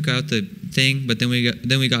when we took out the thing, but then we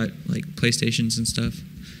got like PlayStations and stuff,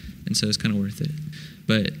 and so it's kind of worth it.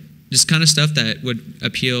 But just kind of stuff that would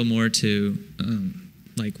appeal more to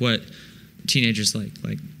like what teenagers like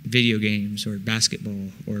video games or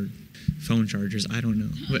basketball or phone chargers. I don't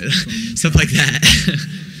know, but stuff like that.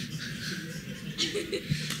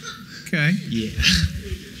 Okay. Yeah.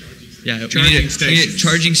 Yeah, Charging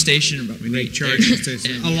station. We need charging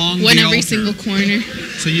station along one the every altar. single corner.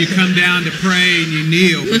 So you come down to pray and you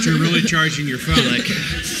kneel, but you're really charging your phone. I'm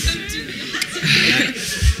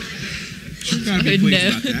kind of be pleased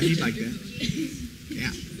about that. He'd like that. Yeah,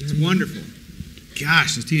 it's wonderful.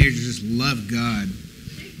 Gosh, those teenagers just love God.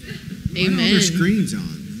 Amen. Why are their screens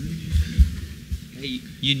on? Hey,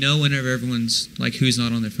 you know whenever everyone's like who's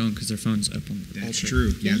not on their phone because their phone's up on the altar. That's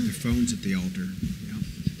true. Yeah, their phone's at the altar. Yeah.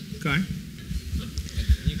 Okay.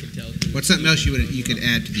 You can tell. What's something else you could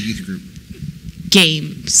add to the youth group?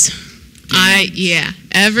 Games.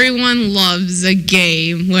 Everyone loves a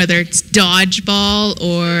game, whether it's dodgeball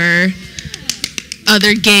or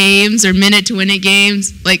other games or minute to win it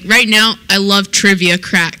games. Like right now, I love Trivia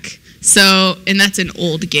Crack. So, and that's an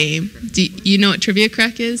old game. Do you know what Trivia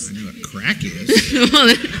Crack is? I know what crack is. Well,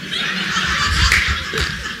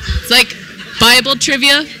 it's like Bible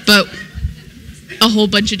trivia, but a whole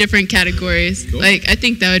bunch of different categories. Cool. Like, I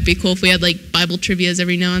think that would be cool if we had like Bible trivias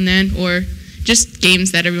every now and then, or just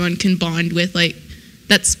games that everyone can bond with, like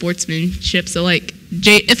that's sportsmanship. So like,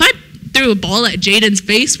 if I threw a ball at Jaden's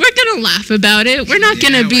face, we're gonna laugh about it. We're not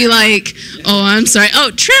gonna be like, oh, I'm sorry.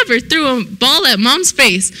 Oh, Trevor threw a ball at Mom's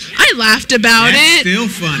face. I laughed about That's it. still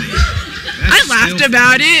funny. I laughed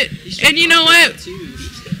about it, and you know what?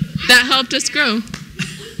 That helped us grow.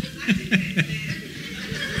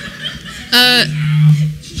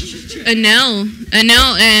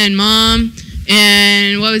 Anel and Mom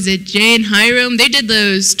and what was it, Jay and Hiram, they did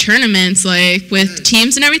those tournaments like with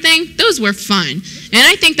teams and everything. Those were fun. And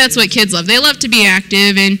I think that's what kids love. They love to be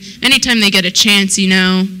active, and anytime they get a chance,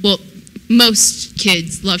 well, most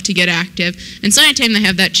kids love to get active. And so anytime they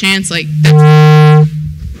have that chance, like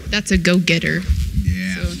that's a go-getter.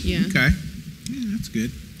 Yeah. So, yeah. Okay. Yeah, that's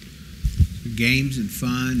good. Games and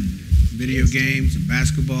fun, and video games and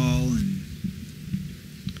basketball and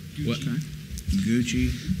what? Okay.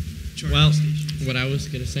 Gucci. Well, what I was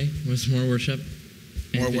gonna say was more worship.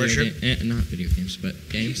 More worship? Not video games, but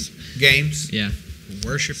games. Games. Yeah.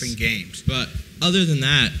 Worship and games. But other than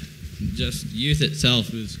that, just youth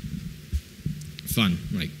itself is fun.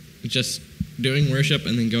 Like just doing worship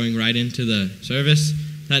and then going right into the service.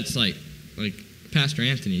 That's like Pastor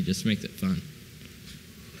Anthony just makes it fun.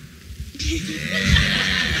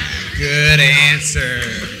 Good answer.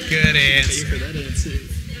 Good answer. For that answer.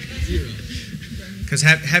 Zero. Because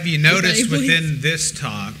have you noticed within this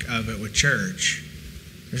talk of it with church,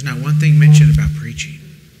 there's not one thing mentioned about preaching.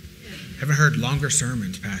 Haven't heard longer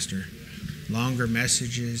sermons, Pastor. Longer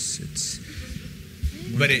messages.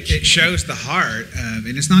 But it shows the heart of,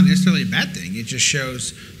 and it's not necessarily a bad thing, it just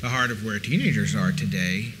shows the heart of where teenagers are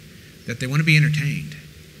today, that they want to be entertained.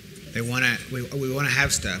 We want to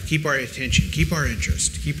have stuff, keep our attention, keep our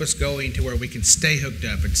interest, keep us going to where we can stay hooked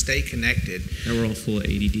up and stay connected. And we're all full of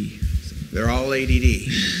ADD. They're all ADD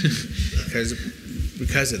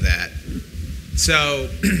because of that. So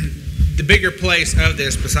the bigger place of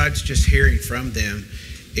this, besides just hearing from them,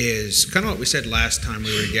 is kind of what we said last time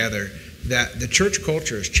we were together, that the church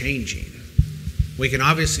culture is changing. We can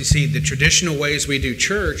obviously see the traditional ways we do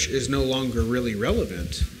church is no longer really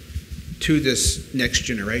relevant to this next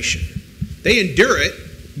generation. They endure it.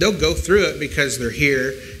 They'll go through it because they're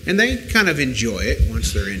here, and they kind of enjoy it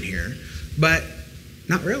once they're in here, but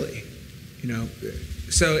not really,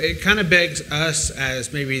 So it kind of begs us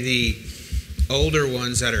as maybe the older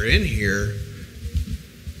ones that are in here,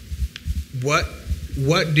 what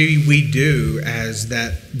do we do as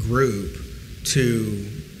that group to,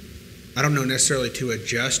 I don't know necessarily to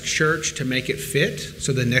adjust church to make it fit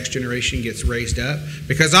so the next generation gets raised up?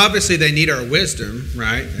 Because obviously they need our wisdom,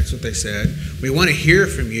 right? That's what they said. We want to hear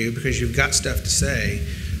from you because you've got stuff to say,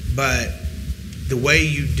 but the way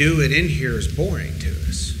you do it in here is boring to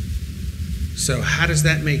us. So how does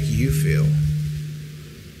that make you feel?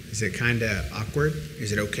 Is it kind of awkward?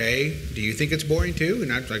 Is it okay? Do you think it's boring too?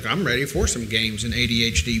 And I'm ready for some games and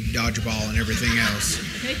ADHD dodgeball and everything else.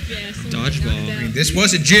 Dodgeball. I mean, this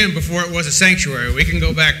was a gym before it was a sanctuary. We can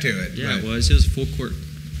go back to it. Yeah, it was. It was full court.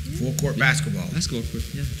 Full court basketball. Basketball court,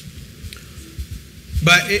 yeah.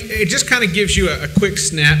 But it just kind of gives you a quick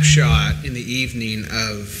snapshot in the evening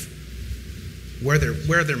of where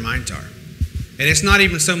their minds are. And it's not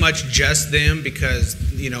even so much just them because,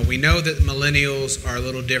 we know that millennials are a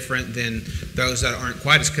little different than those that aren't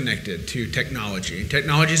quite as connected to technology. And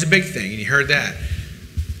technology is a big thing, and you heard that.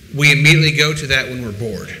 We immediately go to that when we're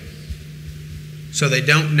bored. So they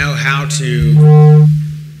don't know how to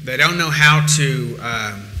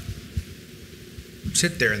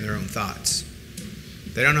sit there in their own thoughts.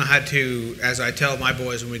 They don't know how to, as I tell my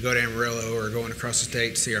boys when we go to Amarillo or going across the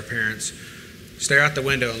state to see our parents, stare out the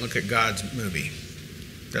window and look at God's movie.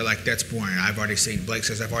 They're like, that's boring. Blake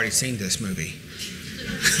says, I've already seen this movie.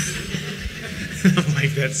 I'm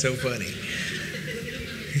like, that's so funny.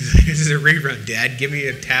 This is a rerun, Dad. Give me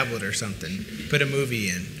a tablet or something. Put a movie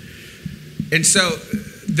in. And so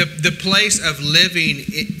the place of living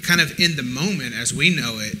kind of in the moment as we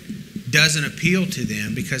know it doesn't appeal to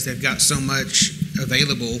them because they've got so much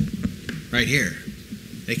available right here.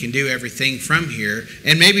 They can do everything from here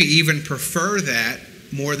and maybe even prefer that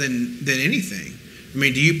more than anything. I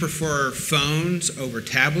mean, do you prefer phones over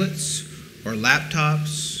tablets or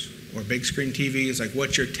laptops or big screen TVs? Like,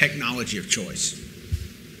 what's your technology of choice?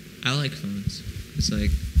 I like phones. It's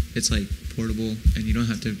like portable, and you don't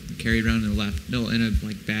have to carry it around in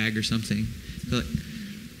a bag or something. But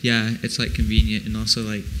yeah, it's like convenient, and also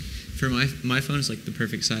like for my phone is like the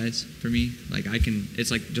perfect size for me. Like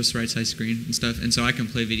it's like just the right size screen and stuff, and so I can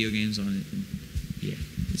play video games on it. And yeah,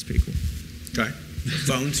 it's pretty cool. Okay,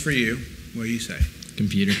 phones for you. What do you say?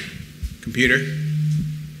 Computer. Computer.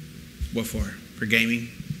 What for? For gaming?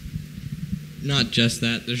 Not just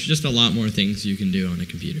that. There's just a lot more things you can do on a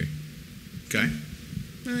computer. Okay.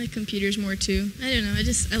 I like computers more too. I don't know.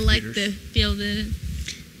 I like the feel of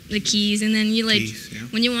the keys, and then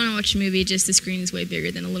when you want to watch a movie, just the screen is way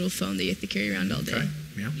bigger than a little phone that you have to carry around all day. Okay.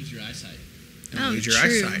 Yeah. Use your eyesight. Don't lose your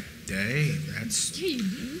eyesight. Dang, that's.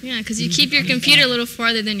 Yeah, because you keep your computer a little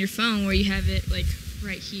farther than your phone, where you have it like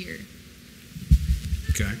right here.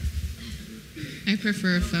 Okay. I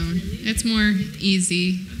prefer a phone. It's more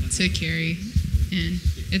easy to carry, and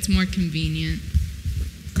it's more convenient.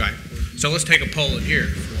 Okay. So let's take a poll in here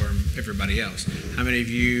for everybody else. How many of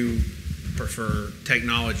you prefer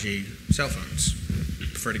technology, cell phones?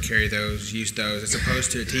 Prefer to carry those, use those, as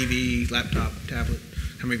opposed to a TV, laptop, tablet?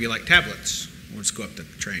 How many of you like tablets? Let's go up the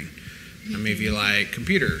train. How many of you like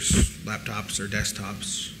computers, laptops or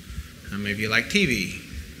desktops? How many of you like TV?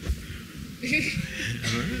 All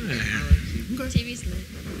right. Okay. TV's lit.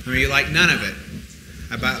 How many of you like none of it?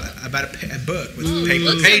 About a book with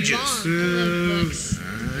paper pages. I love books. All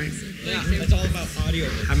right. Yeah, that's all about audio.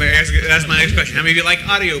 That's my next question. How many of you like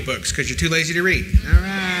audiobooks because you're too lazy to read? All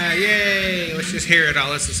right, yay. Let's just hear it all.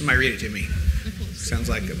 Let's let somebody read it to me. Sounds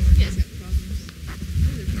like a... All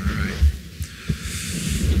right.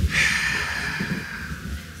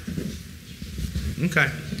 Okay.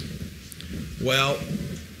 Well,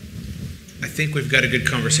 I think we've got a good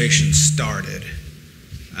conversation started.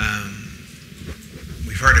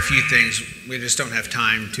 We've heard a few things. We just don't have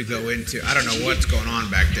time to go into. I don't know what's going on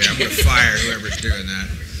back there. I'm going to fire whoever's doing that.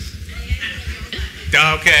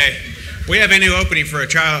 Okay. We have a new opening for a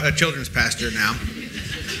children's pastor now.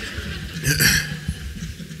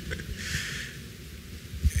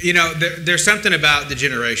 There's something about the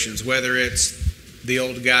generations, whether it's the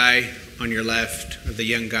old guy on your left or the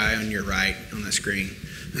young guy on your right on the screen.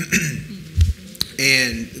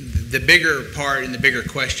 And the bigger part and the bigger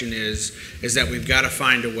question is that we've got to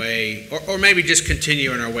find a way, or maybe just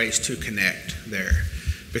continue in our ways to connect there.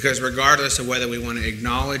 Because regardless of whether we want to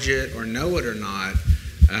acknowledge it or know it or not,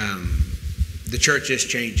 the church is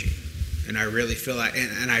changing. And I really feel like,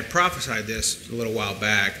 and I prophesied this a little while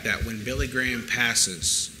back, that when Billy Graham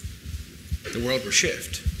passes, the world will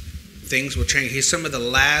shift things will change. He's some of the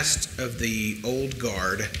last of the old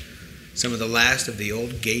guard, some of the last of the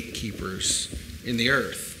old gatekeepers in the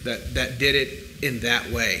earth that did it in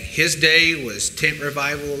that way. His day was tent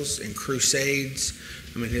revivals and crusades.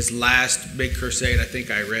 I mean, his last big crusade, I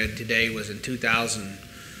think I read today, was in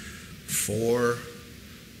 2004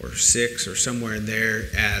 or 6 or somewhere in there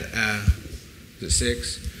at, was it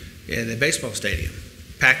 6? In the baseball stadium.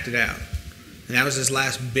 Packed it out. And that was his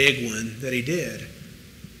last big one that he did.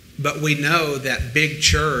 But we know that big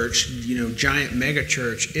church, giant mega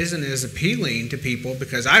church, isn't as appealing to people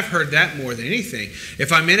because I've heard that more than anything.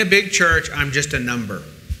 If I'm in a big church, I'm just a number.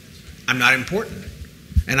 I'm not important.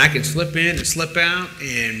 And I can slip in and slip out,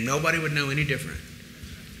 and nobody would know any different.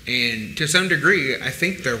 And to some degree, I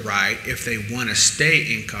think they're right if they want to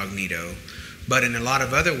stay incognito. But in a lot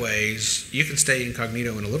of other ways, you can stay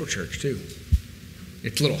incognito in a little church too.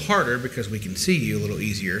 It's a little harder because we can see you a little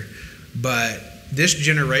easier. But this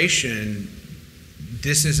generation,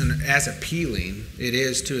 this isn't as appealing. It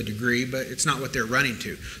is to a degree, but it's not what they're running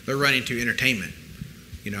to. They're running to entertainment.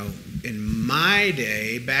 In my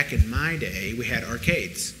day, back in my day, we had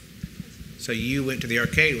arcades. So you went to the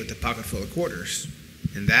arcade with a pocket full of quarters,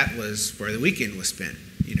 and that was where the weekend was spent,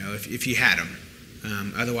 if you had them.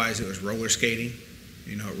 Otherwise, it was roller skating.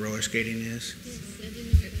 You know what roller skating is?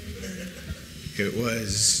 It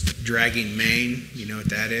was dragging Maine. You know what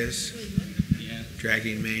that is?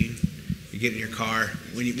 Dragging Maine. You get in your car.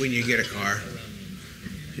 When you get a car,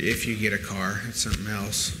 if you get a car, it's something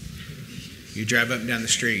else. You drive up and down the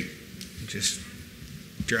street. You just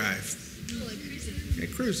drive. Yeah,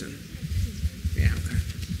 cruising. Yeah, okay.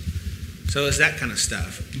 So it's that kind of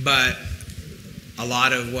stuff. But a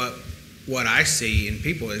lot of what I see in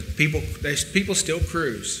people is people still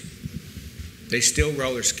cruise. They still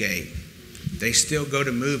roller skate. They still go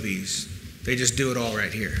to movies. They just do it all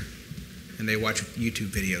right here. And they watch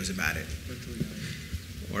YouTube videos about it.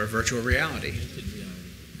 Or virtual reality.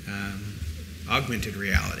 Augmented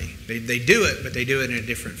reality. They do it, but they do it in a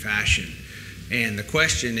different fashion. And the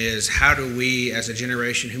question is, how do we, as a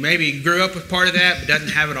generation who maybe grew up with part of that but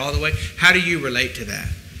doesn't have it all the way, how do you relate to that?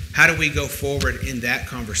 How do we go forward in that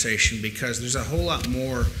conversation? Because there's a whole lot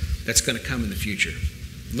more that's going to come in the future.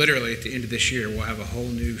 Literally, at the end of this year, we'll have a whole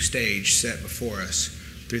new stage set before us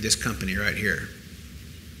through this company right here,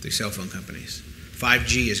 the cell phone companies.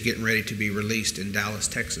 5G is getting ready to be released in Dallas,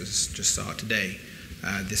 Texas. Just saw it today,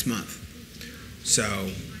 this month. So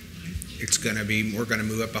it's going to be, we're going to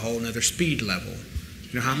move up a whole nother speed level.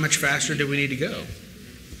 How much faster do we need to go?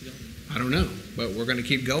 I don't know, but we're going to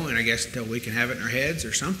keep going, I guess, until we can have it in our heads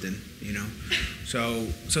or something, So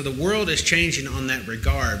the world is changing on that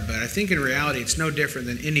regard, but I think in reality it's no different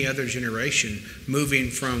than any other generation moving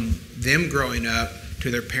from them growing up to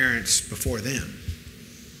their parents before them.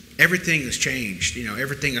 Everything has changed,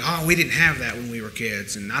 everything, we didn't have that when we were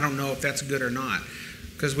kids, and I don't know if that's good or not.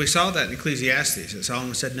 Because we saw that in Ecclesiastes. That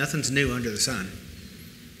Solomon said, nothing's new under the sun.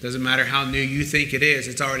 Doesn't matter how new you think it is,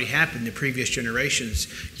 it's already happened in previous generations.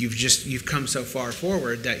 You've come so far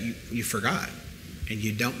forward that you forgot. And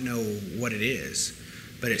you don't know what it is.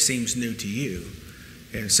 But it seems new to you.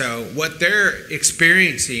 And so what they're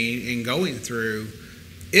experiencing and going through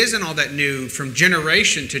isn't all that new from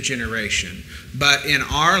generation to generation. But in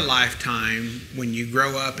our lifetime, when you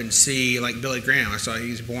grow up and see, like Billy Graham, I saw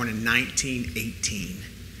he was born in 1918.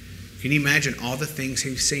 Can you imagine all the things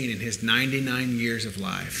he's seen in his 99 years of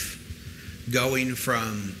life? Going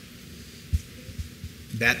from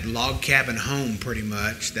that log cabin home, pretty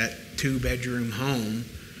much, that 2-bedroom home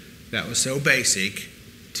that was so basic,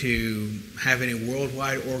 to having a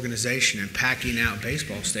worldwide organization and packing out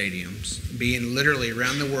baseball stadiums, being literally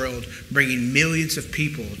around the world, bringing millions of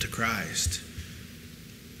people to Christ.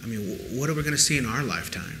 I mean, what are we going to see in our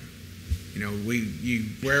lifetime?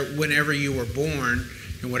 Whenever you were born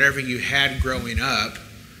and whatever you had growing up,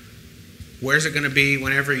 where's it going to be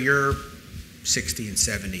whenever you're 60 and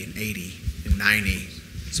 70 and 80 and 90?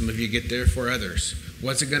 Some of you get there for others.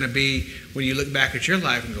 What's it going to be when you look back at your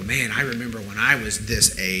life and go, man, I remember when I was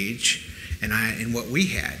this age and what we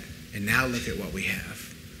had, and now look at what we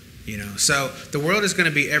have. So the world is going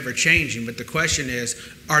to be ever changing, but the question is,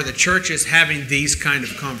 are the churches having these kind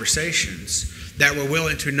of conversations that we're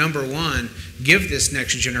willing to, number one, give this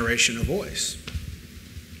next generation a voice?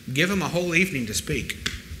 Give them a whole evening to speak.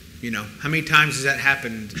 How many times has that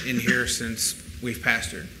happened in here since we've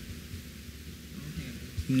pastored?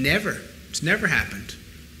 Never. It's never happened.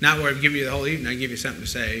 Not where I give you the whole evening, I give you something to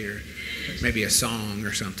say, or maybe a song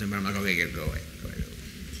or something, but I'm like, okay, go away.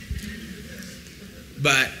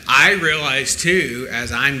 But I realize too,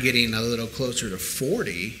 as I'm getting a little closer to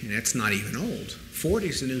 40, and it's not even old. 40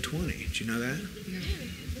 is the new 20. Did you know that?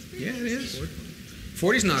 Yeah, it is.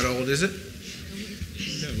 40's not old, is it?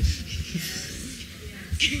 No.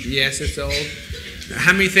 Yes, it's old.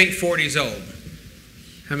 How many think 40's old?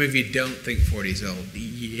 How many of you don't think 40's old?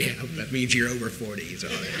 Yeah, that means you're over 40. Is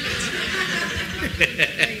all that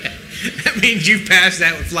means. That means you passed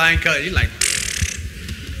that with flying colors. You're like,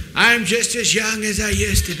 I'm just as young as I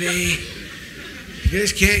used to be.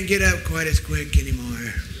 Just can't get up quite as quick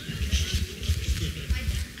anymore.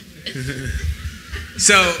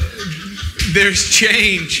 So there's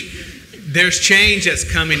change. There's change that's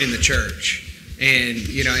coming in the church. And,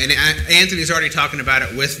 you know, and Anthony's already talking about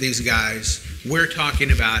it with these guys. We're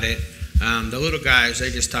talking about it. The little guys, they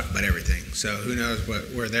just talk about everything. So who knows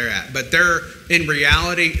where they're at. But in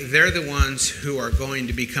reality, they're the ones who are going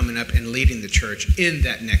to be coming up and leading the church in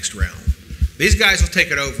that next realm. These guys will take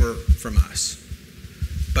it over from us.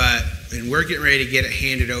 And we're getting ready to get it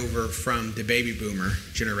handed over from the baby boomer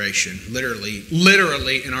generation,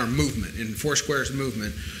 literally in our movement, in Foursquare's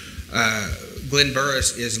movement. Glenn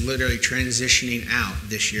Burris is literally transitioning out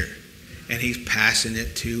this year, and he's passing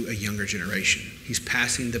it to a younger generation. He's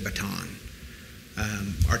passing the baton.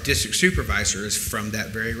 Our district supervisor is from that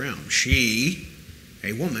very realm. She,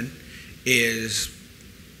 a woman, is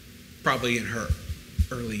probably in her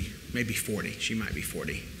early, maybe 40. She might be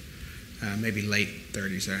 40. Maybe late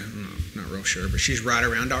 30s, I don't know, not real sure, but she's right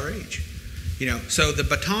around our age. You know, so the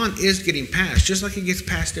baton is getting passed, just like it gets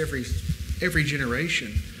passed every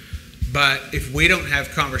generation. But if we don't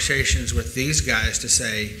have conversations with these guys to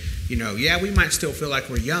say, you know, yeah, we might still feel like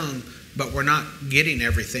we're young, but we're not getting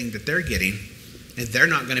everything that they're getting, and they're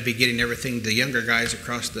not going to be getting everything the younger guys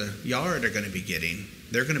across the yard are going to be getting.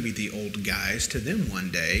 They're going to be the old guys to them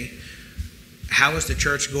one day. How is the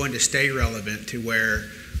church going to stay relevant to where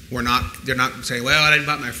they're not saying, well, I didn't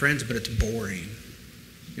invite my friends, but it's boring.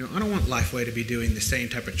 You know, I don't want Lifeway to be doing the same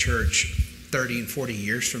type of church 30 and 40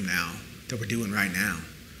 years from now that we're doing right now.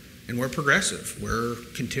 And we're progressive. We're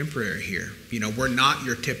contemporary here. You know, we're not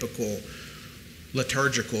your typical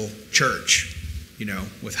liturgical church, you know,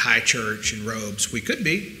 with high church and robes. We could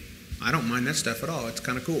be. I don't mind that stuff at all. It's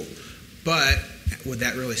kind of cool. But would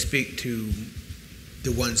that really speak to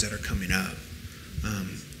the ones that are coming up?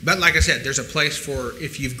 But like I said, there's a place for,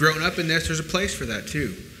 if you've grown up in this, there's a place for that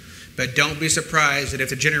too. But don't be surprised that if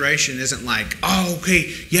the generation isn't like, oh,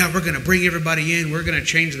 okay, yeah, we're going to bring everybody in, we're going to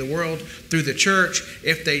change the world through the church,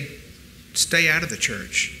 if they stay out of the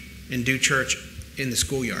church and do church in the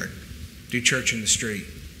schoolyard, do church in the street,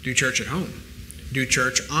 do church at home, do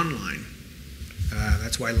church online.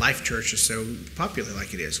 That's why Life Church is so popular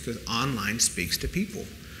like it is, because online speaks to people.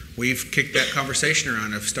 We've kicked that conversation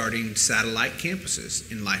around of starting satellite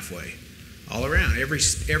campuses in Lifeway all around.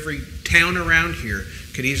 Every town around here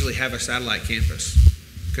could easily have a satellite campus.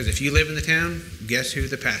 Because if you live in the town, guess who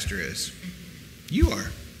the pastor is? You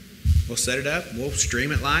are. We'll set it up, we'll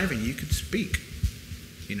stream it live, and you can speak.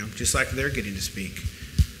 You know, just like they're getting to speak.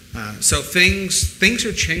 So things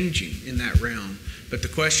are changing in that realm. But the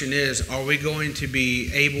question is, are we going to be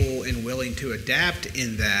able and willing to adapt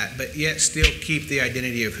in that, but yet still keep the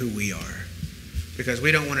identity of who we are? Because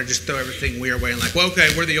we don't want to just throw everything we are away and like, well, okay,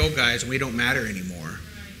 we're the old guys and we don't matter anymore.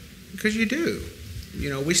 Because you do. You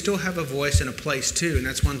know, we still have a voice and a place too. And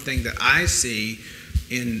that's one thing that I see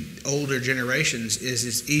in older generations is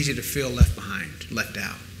it's easy to feel left behind, left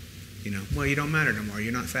out. You know, well, you don't matter no more.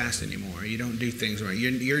 You're not fast anymore. You don't do things right.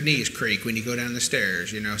 Your knees creak when you go down the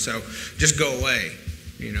stairs, you know, so just go away.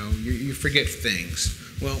 You know, you forget things.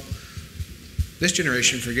 Well, this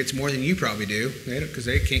generation forgets more than you probably do because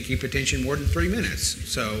they can't keep attention more than 3 minutes.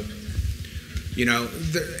 So, you know,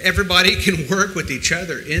 everybody can work with each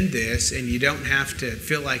other in this, and you don't have to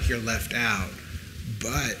feel like you're left out.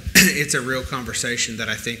 But it's a real conversation that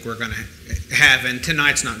I think we're going to have, and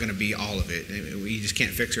tonight's not going to be all of it. We just can't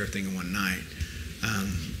fix everything in one night.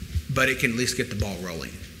 But it can at least get the ball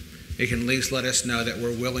rolling. It can at least let us know that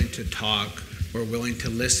we're willing to talk, we're willing to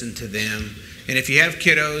listen to them. And if you have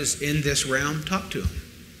kiddos in this realm, talk to them.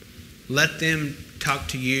 Let them talk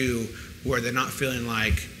to you where they're not feeling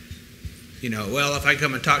like, you know, well, if I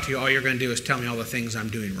come and talk to you, all you're going to do is tell me all the things I'm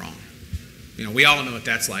doing wrong. You know, we all know what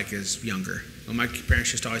that's like as younger. Well, my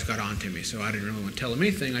parents just always got on to me, so I didn't really want to tell them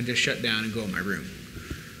anything. I just shut down and go in my room.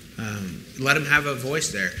 Let them have a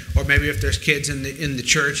voice there. Or maybe if there's kids in the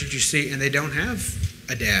church that you see and they don't have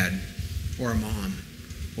a dad or a mom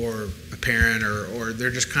or a parent or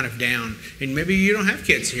they're just kind of down, and maybe you don't have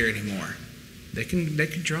kids here anymore. They can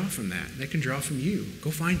draw from that. They can draw from you.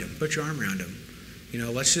 Go find them. Put your arm around them. You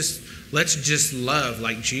know, let's just love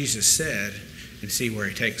like Jesus said and see where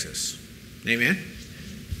he takes us. Amen?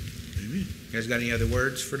 Amen. You guys got any other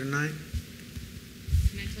words for tonight?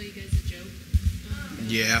 Can I tell you guys a joke?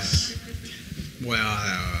 Yeah. Well,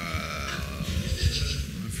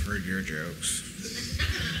 I've heard your jokes.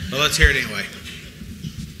 Well, let's hear it anyway.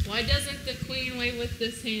 Why doesn't the queen wave with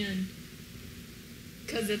this hand?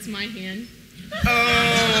 Because it's my hand.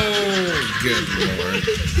 Oh, good Lord.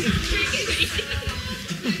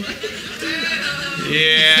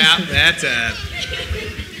 Yeah, that's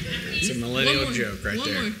it's a millennial joke right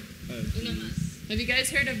there. More. Have you guys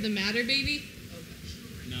heard of the Matter Baby?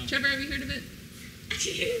 No. Trevor, have you heard of it?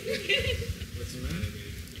 What's the matter?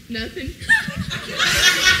 Nothing.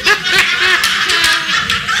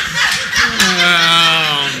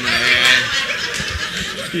 Oh, man.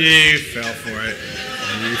 You fell for it.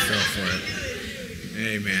 You fell for it.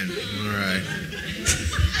 Amen. All right.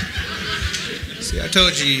 See, I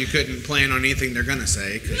told you couldn't plan on anything they're going to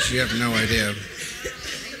say because you have no idea.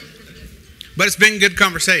 But it's been good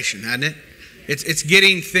conversation, hasn't it? It's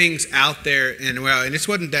getting things out there, and it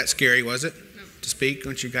wasn't that scary, was it? No. To speak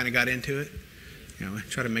once you kind of got into it? You know,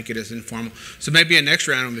 try to make it as informal. So maybe a next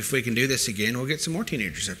round, if we can do this again, we'll get some more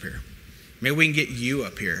teenagers up here. Maybe we can get you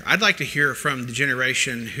up here. I'd like to hear from the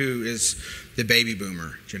generation who is the baby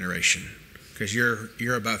boomer generation, because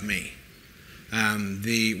you're above me.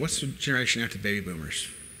 What's the generation after baby boomers?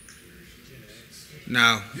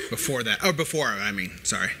 No, before that. Oh,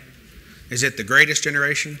 sorry. Is it the greatest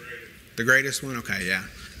generation? The greatest one? Okay, yeah.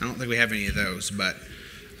 I don't think we have any of those, but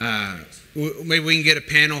maybe we can get a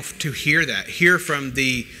panel to hear that. Hear from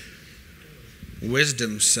the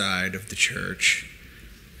wisdom side of the church,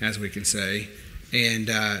 as we can say, and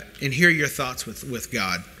hear your thoughts with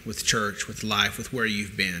God, with church, with life, with where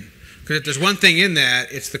you've been. Because if there's one thing in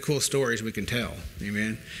that, it's the cool stories we can tell.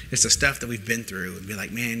 Amen. It's the stuff that we've been through, and be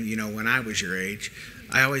like, man, when I was your age,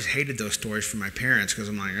 I always hated those stories from my parents because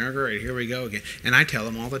I'm like, oh great, here we go again, and I tell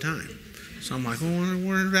them all the time. So I'm like, well,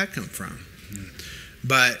 where did that come from?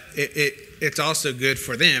 But it's also good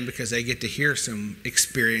for them because they get to hear some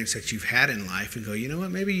experience that you've had in life and go, you know what,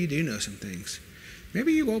 maybe you do know some things.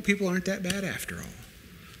 Maybe you old people aren't that bad after all.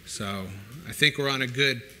 So I think we're on a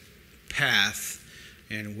good path,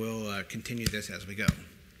 and we'll continue this as we go.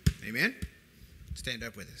 Amen? Stand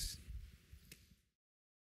up with us.